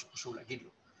לכם משהו חשוב להגיד לו.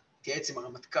 תייעץ עם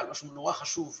הרמטכ"ל, משהו נורא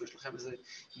חשוב, יש לכם איזה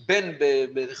בן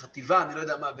בחטיבה, אני לא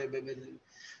יודע מה,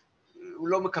 הוא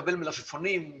לא מקבל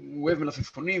מלפפונים, הוא אוהב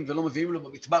מלפפונים, ולא מביאים לו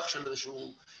במטבח של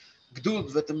איזשהו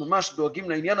גדוד, ואתם ממש דואגים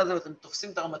לעניין הזה, ואתם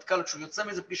תופסים את הרמטכ"ל כשהוא יוצא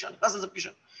מאיזה פלישה, נכנס איזה פלישה.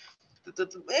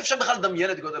 אי אפשר בכלל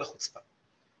לדמיין את גודל החוצפה.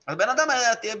 אז בן אדם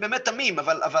היה באמת תמים,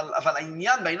 אבל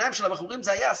העניין בעיניים של הבחורים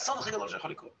זה היה האסון הכי גדול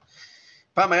שיכול לקרות.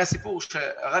 פעם היה סיפור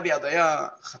שהרבי עד היה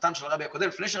חתן של הרבי הקודם,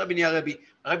 לפני שהרבי נהיה רבי,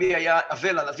 הרבי היה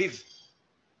אבל על אביו.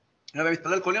 הרבי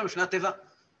מתפלל כל יום לפני הטבע,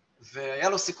 והיה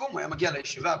לו סיכום, הוא היה מגיע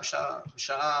לישיבה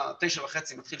בשעה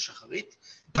 9:30 מתחיל שחרית,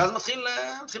 ואז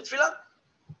מתחיל תפילה.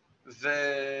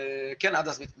 וכן, עד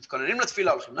אז מתכוננים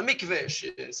לתפילה, הולכים למקווה, יש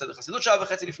סדר חסידות 1.5 שעה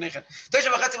לפני כן.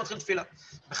 9:30 מתחיל תפילה.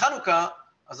 בחנוכה,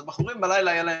 אז הבחורים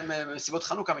בלילה היה להם מסיבות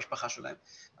חנוכה המשפחה שלהם.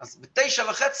 אז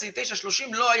ב9:30,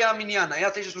 9:30 לא היה מניין, היה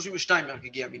 9:32 רק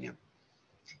הגיע המניין.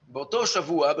 באותו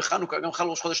שבוע, בחנוכה, גם חל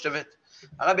ראש חודש טבת,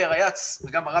 הרבי הרייץ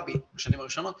וגם הרבי בשנים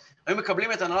הראשונות, היו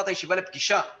מקבלים את הנהלת הישיבה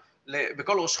לפגישה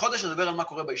בכל ראש חודש לדבר על מה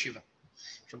קורה בישיבה.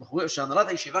 כשהנהלת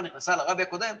הישיבה נכנסה לרבי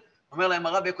הקודם, אומר להם,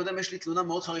 הרבי הקודם, יש לי תלונה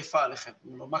מאוד חריפה עליכם.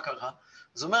 הוא אומר, מה קרה?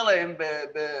 אז אומר להם,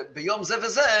 ביום זה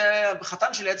וזה,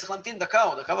 החתן שלי היה צריך להמתין דקה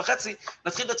או 1.5 דקות,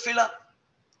 להתחיל את התפילה.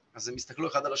 אז הם הסתכלו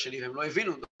אחד על השני, והם לא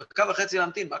הבינו, 1.5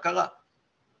 להמתין, מה קרה?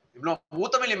 הם לא אמרו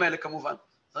את המילים האלה כמובן.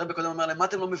 הרבי הקודם אומר להם, מה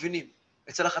אתם לא מבינים?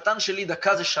 אצל החתן שלי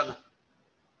דקה זה שנה.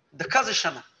 דקה זה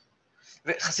שנה.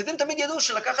 וחסידים תמיד ידעו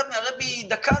שלקחת מהרבי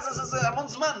דקה זה המון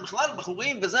זמן, בכלל,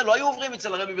 בחורים וזה, לא היו עוברים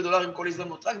אצל הרבי בדולרים כל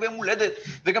הזדמנות, רק ביום הולדת,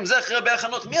 וגם זה אחרי הרבה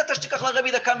הכנות. מי אתה שתיקח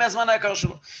לרבי דקה מהזמן היקר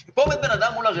שלו? ופה עומד בן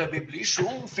אדם מול הרבי בלי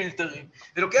שום פילטרים,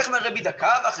 ולוקח מהרבי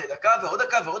דקה ואחרי דקה ועוד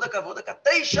דקה ועוד דקה ועוד דקה,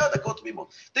 9 דקות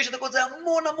תמימות. 9 דקות זה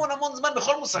המון המון המון זמן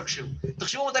בכל מושג שהוא.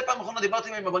 תחשבו מתי פעם אחרונה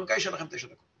דיברתי עם הבנקאי שלכם 9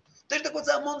 דקות. 9 דקות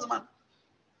זה המון זמן.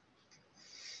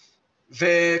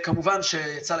 וכמובן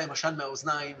שיצא להם עשן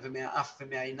מהאוזניים ומהאף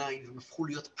ומהעיניים, והם הפכו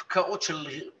להיות פקעות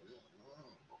של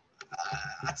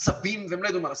עצבים, והם לא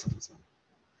ידעו מה לעשות עם עצמם.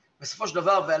 בסופו של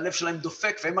דבר, והלב שלהם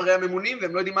דופק, והם הרי הממונים,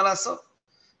 והם לא יודעים מה לעשות.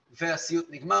 והסיוט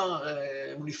נגמר,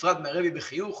 הוא נפרד מהרבי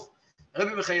בחיוך,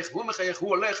 הרבי מחייך, והוא מחייך, הוא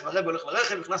הולך, והרבי הולך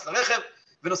לרכב, נכנס לרכב,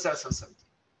 ונוסע לסמסמת.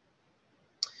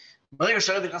 ברגע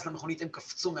שהרבי נכנס למכונית, הם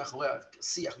קפצו מאחורי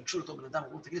השיח, ניגשו לאותו בן אדם,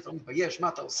 אמרו, תגיד, אתה לא מתבייש, מה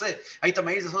אתה עושה? היית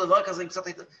מעיז לעשות דבר כזה, אם קצת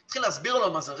היית... התחיל להסביר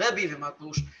לו מה זה רבי, ומה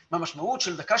המשמעות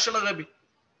של דקה של הרבי.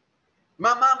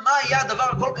 מה היה הדבר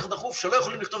הכל כך דחוף, שלא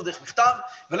יכולים לכתוב דרך מכתב,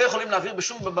 ולא יכולים להעביר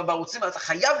בשום בערוצים, אתה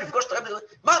חייב לפגוש את הרבי,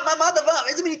 מה הדבר?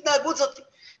 איזה מין התנהגות זאת?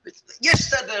 יש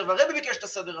סדר, והרבי ביקש את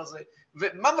הסדר הזה,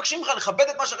 ומה מבקשים לך לכבד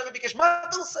את מה שהרבי ביקש? מה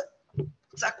אתה עושה?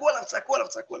 צעקו עליו, צעקו עליו,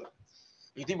 צעקו עליו.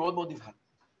 הייתי מאוד מאוד נבהל.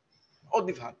 מאוד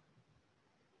נבהל.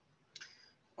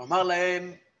 הוא אמר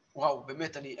להם, וואו,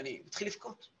 באמת, אני מתחיל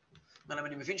לבכות. אומר להם,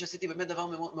 אני מבין שעשיתי באמת דבר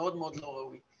מאוד מאוד לא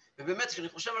ראוי. ובאמת, כשאני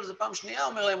חושב על זה פעם שנייה,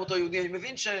 אומר להם אותו יהודי, אני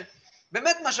מבין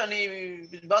שבאמת מה שאני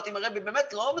דיברתי עם הרבי,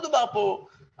 באמת לא מדובר פה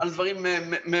על דברים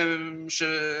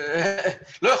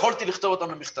שלא יכולתי לכתוב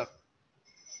אותם למכתב.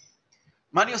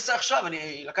 מה אני עושה עכשיו?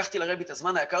 אני לקחתי לרבי את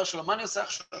הזמן היקר שלו, מה אני עושה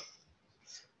עכשיו?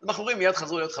 הבחורים מיד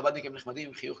חזרו להיות חב"דניקים נחמדים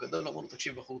עם חיוך גדול, אמרו,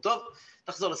 תקשיב, בחור טוב,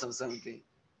 תחזור לסמסמתי,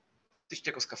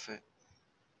 תשתה כוס קפה.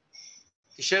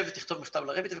 תשב ותכתוב מכתב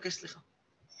לרבי, תבקש סליחה.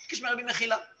 תבקש מהרבי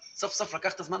מחילה. סוף סוף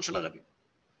לקח את הזמן של הרבי.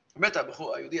 באמת,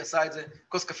 הבחור היהודי עשה את זה,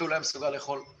 כוס קפה אולי מסוגל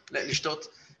לאכול, לשתות,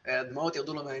 הדמעות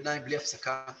ירדו לו מהעיניים בלי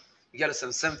הפסקה, הגיע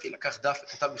לסמסמתי, לקח דף,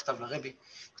 כתב מכתב לרבי,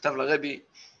 כתב לרבי,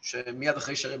 שמיד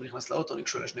אחרי שהרבי נכנס לאוטו,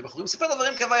 ניגשו אליי שני בחורים, סיפר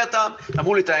דברים כהווייתם,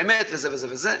 אמרו לי את האמת, וזה וזה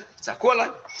וזה, צעקו עליי,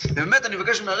 ובאמת אני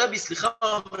מבקש מהרבי סליחה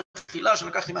ומחילה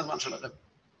שלקחתי מהזמן של הרבי.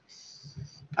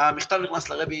 המכתב נכנס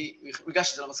לרבי, הוא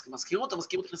הגש את זה למזכירות,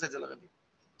 המזכירות הכניסה את זה לרבי.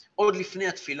 עוד לפני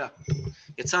התפילה,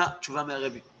 יצאה תשובה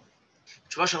מהרבי.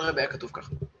 התשובה של הרבי היה כתוב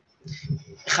ככה.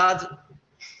 אחד,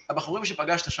 הבחורים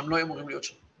שפגשת שם לא היו אמורים להיות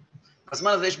שם.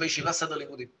 בזמן הזה יש בישיבה סדר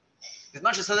לימודים.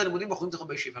 בזמן שסדר לימודים בחורים צריכים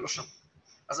בישיבה, לא שם.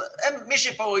 אז מי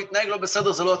שפה יתנהג לא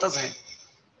בסדר, זה לא אתה, זה הם.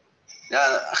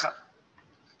 זה אחד.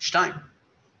 2.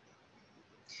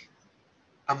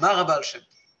 אמר הבעל שם.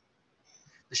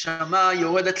 נשמה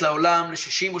יורדת לעולם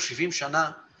ל60 או 70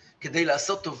 שנה כדי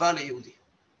לעשות טובה ליהודי.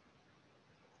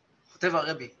 כותב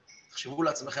הרבי, תחשבו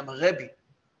לעצמכם, הרבי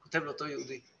כותב לאותו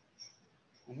יהודי.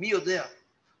 ומי יודע,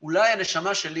 אולי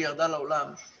הנשמה שלי ירדה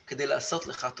לעולם כדי לעשות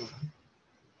לך טובה.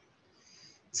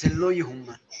 זה לא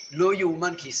יאומן, לא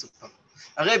יאומן כי יסופר.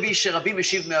 הרבי שרבי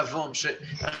משיב מעוון,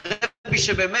 הרבי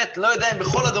שבאמת, לא יודע אם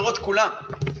בכל הדורות כולם,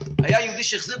 היה יהודי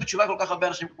שהחזיר בתשובה כל כך הרבה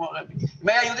אנשים כמו הרבי. אם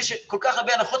היה יהודי שכל כך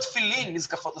הרבה הנחות תפילין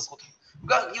נזקפות לזכותו.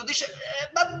 יהודי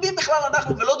מי בכלל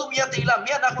אנחנו ולא דומיה תהילה,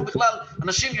 מי אנחנו בכלל,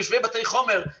 אנשים יושבי בתי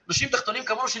חומר, אנשים תחתונים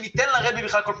כמונו שניתן לרבי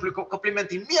בכלל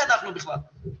קופלימנטים, מי אנחנו בכלל?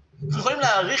 אנחנו יכולים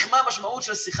להעריך מה המשמעות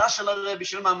של שיחה של הרבי,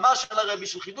 של מאמר של הרבי,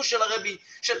 של חידוש של הרבי,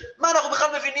 של מה אנחנו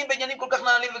בכלל מבינים בעניינים כל כך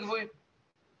נעלים וגבוהים.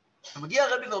 ומגיע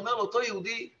הרבי ואומר לאותו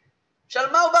יהודי,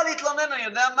 שעל מה הוא בא להתלונן, אני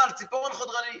יודע מה, על ציפורן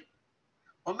חודרני.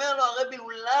 אומר לו הרבי,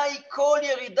 אולי כל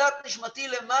ירידת נשמתי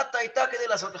למטה הייתה כדי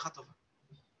לעשות לך טובה.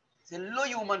 זה לא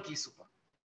יאומן כי יסופר.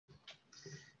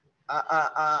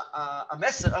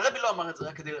 המסר, הרבי לא אמר את זה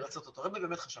רק כדי לרצות אותו, הרבי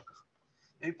באמת חשב ככה.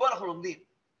 ומפה אנחנו לומדים,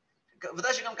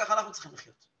 ודאי שגם ככה אנחנו צריכים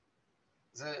לחיות.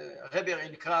 הרבי הרי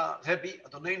נקרא רבי,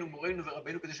 אדוננו, מורנו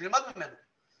ורבנו, כדי שנלמד ממנו.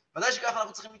 ודאי שככה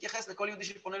אנחנו צריכים להתייחס לכל יהודי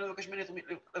שפונה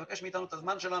לבקש מאיתנו את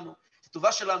הזמן שלנו, את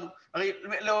הטובה שלנו. הרי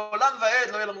לעולם ועד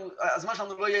לא יהיה לנו, הזמן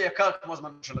שלנו לא יהיה יקר כמו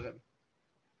הזמן של הרבי.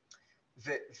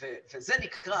 וזה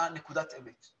נקרא נקודת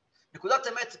אמת. נקודת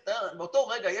אמת, באותו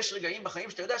רגע יש רגעים בחיים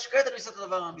שאתה יודע שכעת אני עושה את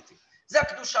הדבר האמיתי. זה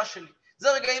הקדושה שלי, זה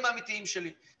הרגעים האמיתיים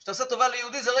שלי. כשאתה עושה טובה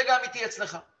ליהודי זה רגע אמיתי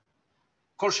אצלך.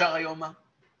 כל שאר היום מה?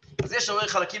 אז יש הרבה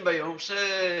חלקים ביום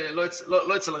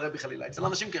שלא אצל הרבי חלילה, אצל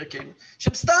אנשים כרקנו,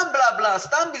 שהם סתם בלה בלה,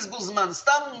 סתם בזבוז זמן,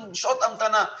 סתם שעות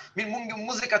המתנה,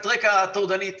 מוזיקת רקע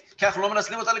טורדנית, כי אנחנו לא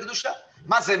מנסלים אותה לקדושה.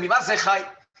 מה זה, ממה זה חי?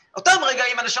 אותם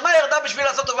רגעים, הנשמה ירדה בשביל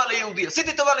לעשות טובה ליהודי.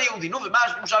 עשיתי טובה ליהודי, נו, ומה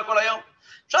למשל כל היום?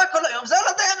 למשל כל היום זה על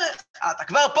הדרך. אתה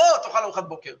כבר פה, תאכל ארוחת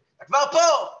בוקר. אתה כבר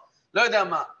פה, לא יודע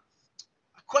מה.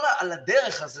 הכל על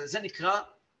הדרך הזה, זה נקרא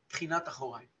בחינת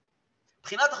אחוריים.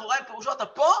 בחינת אחוריים פירושו, אתה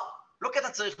פה, לא כי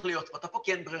אתה צריך להיות פה, אתה פה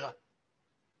כי אין ברירה.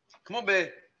 כמו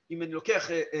אם אני לוקח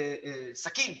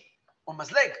סכין או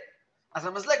מזלג, אז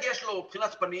המזלג יש לו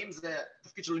בחינת פנים, זה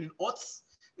תפקיד שלו לנעוץ,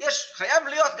 חייב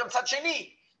להיות גם צד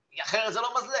שני, אחרת זה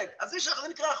לא מזלג. אז זה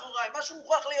נקרא אחוריים, משהו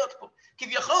מוכרח להיות פה.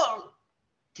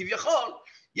 כביכול,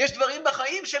 יש דברים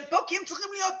בחיים שהם פה כי הם צריכים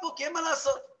להיות פה, כי אין מה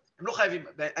לעשות. הם לא חייבים.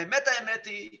 האמת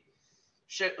היא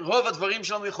שרוב הדברים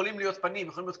שלנו יכולים להיות פנים,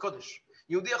 יכולים להיות קודש.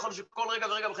 יהודי יכול שכל רגע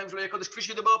ורגע בחיים שלו יהיה קודש, כפי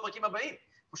שידבר בפרקים הבאים.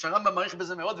 כמו שהרמב"ם מעריך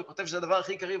בזה מאוד וכותב שזה הדבר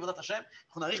הכי עיקרי בעבודת השם,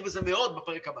 אנחנו נעריך בזה מאוד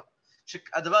בפרק הבא.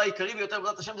 שהדבר העיקרי ביותר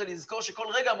בעבודת השם זה לזכור שכל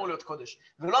רגע אמור להיות קודש,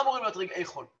 ולא אמורים להיות רגעי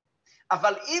חול.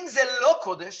 אבל אם זה לא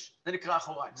קודש, זה נקרא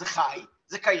אחוריים. זה חי,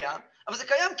 זה קיים, אבל זה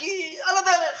קיים כי על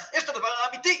הדרך. יש את הדבר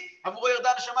האמיתי, עבורו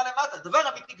ירדה הנשמה למטה. דבר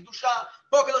אמיתי, קדושה,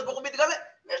 פה הקדוש ברוך הוא מתגלה.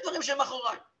 ויש דברים שהם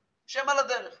אחוריים, שהם על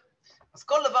הדרך. אז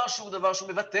כל דבר שהוא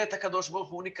מבטא את הקדוש ברוך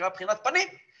הוא נקרא בחינת פנים.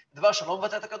 דבר שלא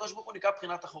מבטא את הקדוש ברוך הוא נקרא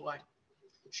בחינת אחוריים.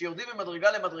 שיורדים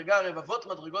ממדרגה למדרגה, רבבות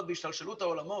מדרגות בהשתלשלות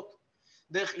העולמות,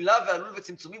 דרך עילה ועלול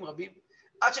וצמצומים רבים,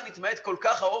 עד שנתמעט כל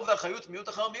כך האור והחיות מיעוט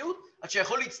אחר מיעוט, עד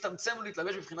שיכול להצטמצם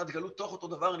ולהתלבש בבחינת גלות תוך אותו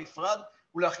דבר נפרד,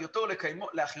 ולהחיותו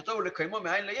ולקיימו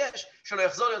מאין ליש, שלא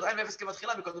יחזור להיות עין ואפס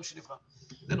כמתחילה מקודם שנברא.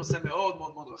 זה נושא מאוד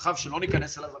מאוד מאוד רחב, שלא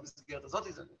ניכנס אליו במסגרת הזאת,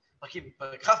 זה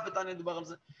פרק כ' בתניא דובר על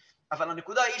זה. אבל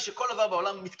הנקודה היא שכל דבר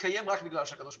בעולם מתקיים רק בגלל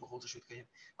שהקדוש ברוך הוא רוצה שהוא יתקיים.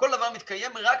 כל דבר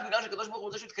מתקיים רק בגלל שהקדוש ברוך הוא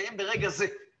רוצה שהוא יתקיים ברגע זה.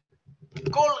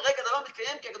 כל רגע דבר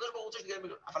מתקיים כי הקדוש ברוך הוא רוצה שיתקיים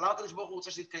ברגע. אבל למה הקדוש ברוך הוא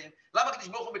רוצה שיתקיים? למה הקדוש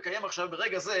ברוך הוא מקיים עכשיו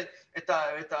ברגע זה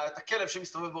את הכלב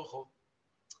שמסתובב ברחוב?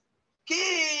 כי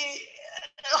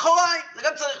אחוריים, זה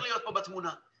גם צריך להיות פה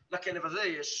בתמונה. לכלב הזה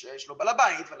יש לו בעל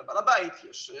הבית, ולבעל הבית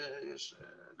יש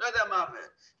לא יודע מה,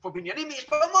 פה בניינים, יש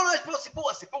פה המון, יש פה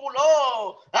סיפור, הסיפור הוא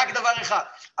לא רק דבר אחד.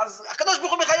 אז הקדוש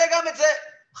ברוך הוא מחיה גם את זה,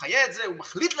 מחיה את זה, הוא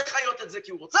מחליט לחיות את זה,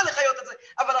 כי הוא רוצה לחיות את זה,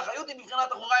 אבל החיות היא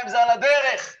מבחינת אחוריים, זה על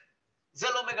הדרך. זה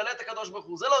לא מגלה את הקדוש ברוך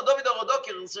הוא, זה לא דוד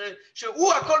הרודוקר,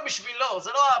 שהוא הכל בשבילו,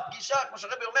 זה לא הפגישה, כמו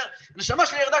שהרבי אומר, הנשמה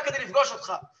שלי ירדה כדי לפגוש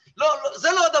אותך. לא,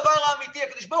 זה לא הדבר האמיתי,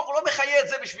 הקדוש ברוך הוא לא מחיה את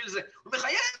זה בשביל זה, הוא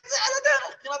מחיה את זה על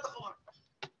הדרך, מבחינת אחוריים.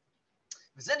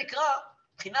 וזה נקרא,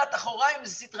 מבחינת אחוריים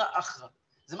זה סטרא אחרא.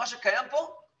 זה מה שקיים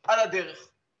פה על הדרך.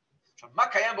 עכשיו, מה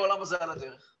קיים בעולם הזה על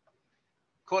הדרך?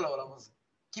 כל העולם הזה.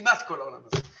 כמעט כל העולם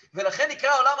הזה. ולכן נקרא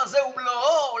העולם הזה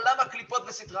ומלואו עולם הקליפות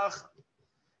וסטרא אחרא.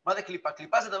 מה זה קליפה?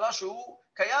 קליפה זה דבר שהוא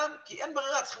קיים כי אין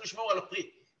ברירה, צריכים לשמור על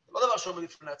הפרי. זה לא דבר שעומד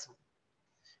לפני עצמו.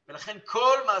 ולכן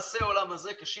כל מעשה העולם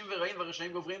הזה קשים ורעים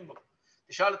והרשעים גוברים בו.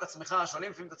 תשאל את עצמך,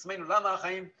 שואלים לפעמים את עצמנו, למה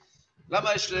החיים,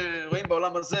 למה רואים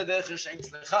בעולם הזה דרך רשעים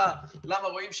צלחה? למה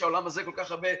רואים שהעולם הזה כל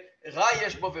כך הרבה רע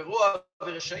יש בו ורוע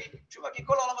ורשעים? תשובה, כי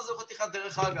כל העולם הזה הוא חתיכת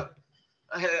דרך אגב.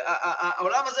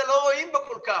 העולם הזה לא רואים בו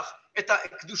כל כך את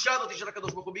הקדושה הזאת של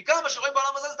הקדוש ברוך הוא. בעיקר מה שרואים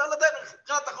בעולם הזה זה על הדרך,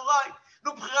 בחירת אחוריים.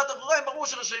 נו, בחירת אחוריים ברור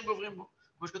שרשעים גוברים בו.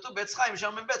 כמו שכתוב בעץ חיים,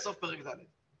 שם מ"ב, סוף פרק ד'.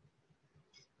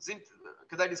 אז אם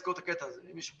כדאי לזכור את הקטע הזה,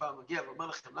 אם מישהו פעם מגיע ואומר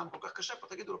לכם למה כל כך קשה פה,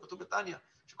 תגידו לו, כתוב בתניא,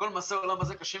 שכל מעשה העולם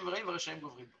הזה קשים ורעים והרשעים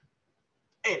גוברים בו.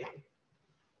 אלא.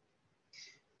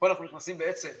 פה אנחנו נכנסים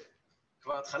בעצם,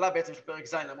 כבר התחלה בעצם של פרק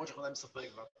ז', למרות שאנחנו עדיין בסוף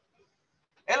פרק ו'.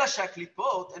 אלא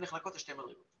שהקליפות הן נחלקות לשתי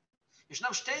מדרגות.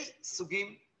 ישנם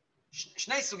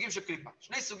שני סוגים של קליפה,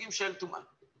 שני סוגים של טומאה.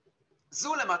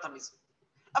 זו למטה מזו.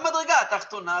 המדרגה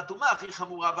התחתונה, הטומאה הכי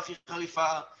חמורה והכי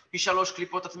חריפה, היא 3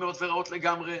 קליפות הטמאות ורעות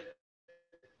לגמרי,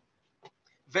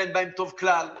 ואין בהם טוב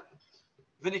כלל,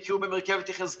 ונקראו במרכב את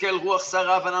יחזקאל רוח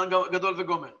סערה וענן גדול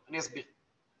וגומר. אני אסביר.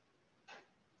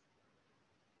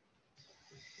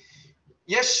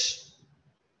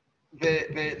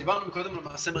 ודיברנו מקודם על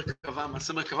מעשה מרכבה,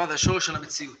 מעשה מרכבה זה השורש של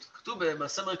המציאות. כתוב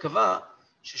במעשה מרכבה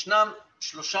שישנם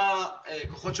 3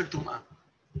 כוחות של טומאה,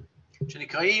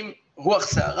 שנקראים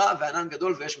רוח שערה וענן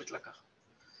גדול ואש מתלקחת.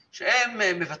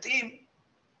 שהם מבטאים,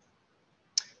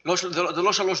 זה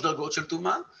לא 3 דרגות של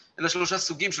טומאה, אלא 3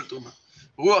 סוגים של טומאה.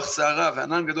 רוח שערה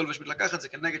וענן גדול ואש מתלקחת זה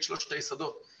כנגד 3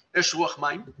 היסודות. אש רוח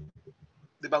מים,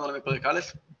 דיברנו עליהם בפרק א',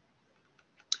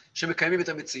 שמקיימים את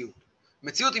המציאות.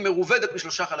 המציאות היא מרובדת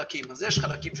מ3 חלקים, אז יש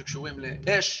חלקים שקשורים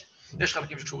לאש, יש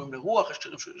חלקים שקשורים לרוח, יש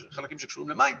חלקים שקשורים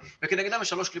למים, וכנגדם יש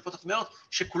 3 קליפות הטמעות,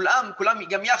 שכולם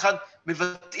גם יחד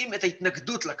מבטאים את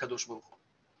ההתנגדות לקדוש ברוך הוא.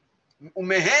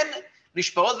 ומהן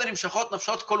נשפרות ונמשכות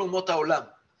נפשות כל אומות העולם,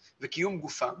 וקיום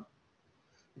גופם.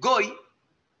 גוי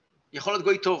יכול להיות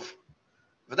גוי טוב,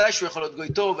 ודאי שהוא יכול להיות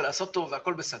גוי טוב ולעשות טוב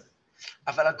והכל בסדר.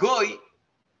 אבל הגוי,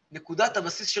 נקודת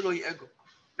הבסיס שלו היא אגו.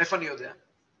 איפה אני יודע?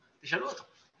 תשאלו אותו.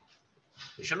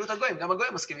 תשאלו את הגויים, גם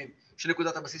הגויים מסכימים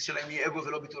שנקודת הבסיס שלהם היא אגו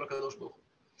ולא ביטול הקדוש ברוך הוא.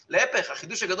 להפך,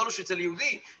 החידוש הגדול הוא שאצל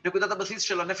יהודי, נקודת הבסיס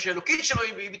של הנפש האלוקית שלו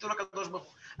היא ביטול הקדוש ברוך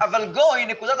הוא. אבל גוי,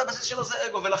 נקודת הבסיס שלו זה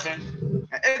אגו, ולכן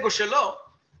האגו שלו,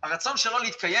 הרצון שלו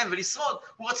להתקיים ולשרוד,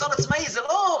 הוא רצון עצמאי, זה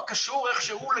לא קשור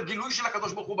איכשהו לגילוי של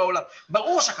הקדוש ברוך הוא בעולם.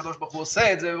 ברור שהקדוש ברוך הוא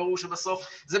עושה את זה, וברור שבסוף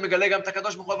זה מגלה גם את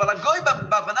הקדוש ברוך הוא, אבל הגוי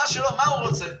בהבנה שלו, מה הוא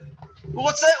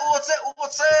רוצה? הוא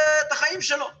רוצה את החיים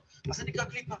שלו. אז זה נקרא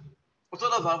קליפה.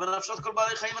 אותו דבר, ונפשות כל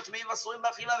בעלי חיים הטמאים ואסורים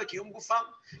באכילה וקיום גופם.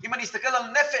 אם אני אסתכל על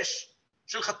נפש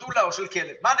של חתולה או של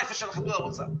כלב, מה הנפש של החתולה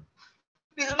רוצה?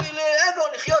 לאגו,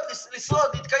 לחיות,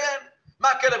 לשרוד, להתקיים.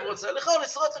 מה הכלב רוצה?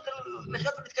 לשרוד,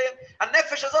 לחיות ולהתקיים.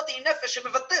 הנפש הזאת היא נפש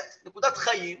שמבטאת נקודת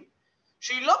חיים,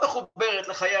 שהיא לא מחוברת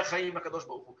לחיי החיים הקדוש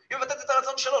ברוך הוא. היא מבטאת את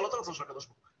הרצון שלו, לא את הרצון של הקדוש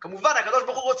ברוך הוא. כמובן, הקדוש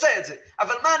ברוך הוא רוצה את זה,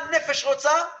 אבל מה הנפש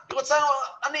רוצה?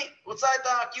 היא רוצה את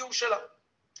הקיום שלה.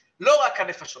 לא רק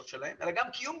הנפשות שלהם, אלא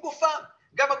גם קיום גופם.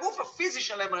 גם הגוף הפיזי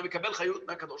שלהם הרי מקבל חיות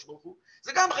מהקדוש ברוך הוא.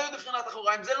 זה גם חיות בבחינת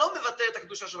אחוריים, זה לא מבטא את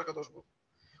הקדושה של הקדוש ברוך הוא.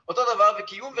 אותו דבר,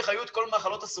 וקיום וחיות כל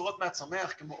מאכלות אסורות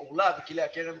מהצומח, כמו עורלה וכלי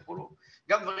הכרם וכולו.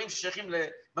 גם דברים ששייכים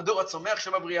למדור הצומח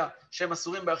שבבריאה, שהם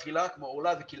אסורים באכילה, כמו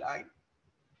עורלה וכלאיים.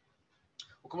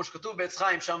 וכמו שכתוב בעץ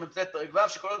חיים, שם מ"ט פרק ו',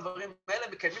 שכל הדברים האלה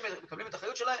מקבלים את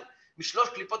החיות שלהם משלוש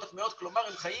קליפות הטמעות, כלומר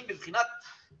הם חיים בבחינת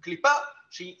קליפה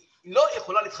שהיא לא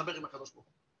יכולה להתחבר עם הקדוש ברוך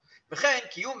הוא. וכן,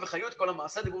 קיום וחיות כל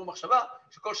המעשה, דיבור ומחשבה,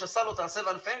 שכל שעשה לו תעשה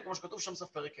וענפיהם, כמו שכתוב שם סוף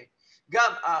פרק ה'.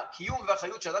 גם הקיום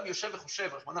והחיות שאדם יושב וחושב,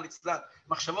 רחמנא ליצלן,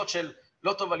 מחשבות של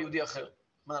לא טוב על יהודי אחר,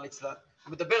 רחמנא ליצלן,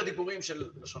 הוא מדבר דיבורים של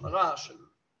לשון הרע, של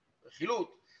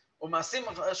רכילות, או מעשים,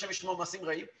 השם ישמור מעשים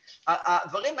רעים,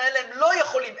 הדברים האלה הם לא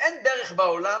יכולים, אין דרך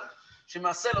בעולם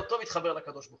שמעשה לא טוב יתחבר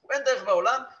לקדוש ברוך הוא. אין דרך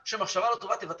בעולם שמחשבה לא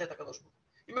טובה תבטא את הקדוש ברוך הוא.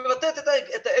 היא מבטאת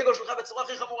את האגו שלך בצורה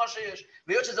הכי חמורה שיש.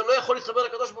 והיות שזה לא יכול להתחבר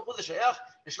לקדוש ברוך הוא, זה שייך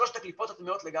לשלושת הקליפות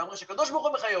הטמאות לגמרי, שקדוש ברוך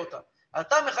הוא מחיה אותם.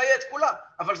 אתה מחיה את כולם,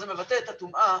 אבל זה מבטא את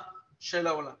הטומאה של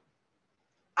העולם.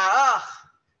 האח,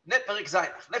 פרק ז',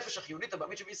 נפש החיונית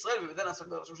הבאמית שבישראל, ובזה נעסוק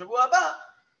בראשון שבוע הבא,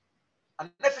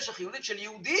 הנפש החיונית של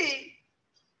יהודי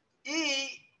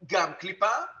היא גם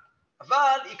קליפה,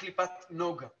 אבל היא קליפת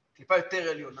נוגה, קליפה יותר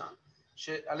עליונה,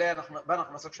 שעליה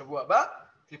אנחנו נעסוק שבוע הבא,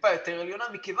 קליפה יותר עליונה,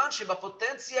 מכיוון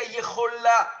שבפוטנציה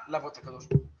יכולה לעבוד את הקדוש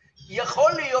ברוך הוא.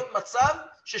 יכול להיות מצב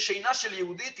ששינה של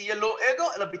יהודי תהיה לא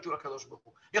אגו, אלא ביטול הקדוש ברוך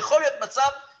הוא. יכול להיות מצב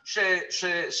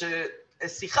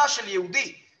ששיחה של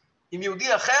יהודי עם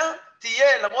יהודי אחר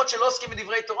תהיה, למרות שלא עוסקים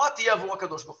בדברי תורה, תהיה עבור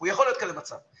הקדוש ברוך הוא. יכול להיות כזה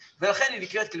מצב. ולכן היא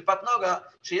נקראת קליפת נוגה,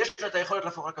 שיש לה את היכולת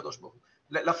להפוך לקדוש ברוך הוא,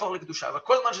 להפוך לקדושה. אבל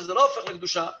כל זמן שזה לא הופך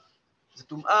לקדושה, זה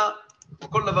טומאה,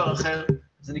 או כל דבר אחר,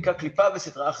 זה נקרא קליפה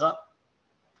וסטרא אחרא.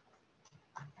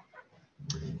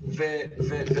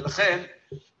 ולכן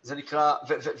זה נקרא,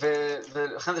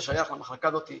 ולכן זה שייך למחלקה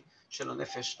הזאת של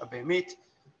הנפש הבהמית,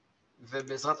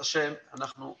 ובעזרת השם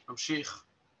אנחנו נמשיך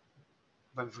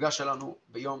במפגש שלנו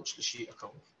ביום שלישי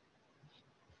הקרוב.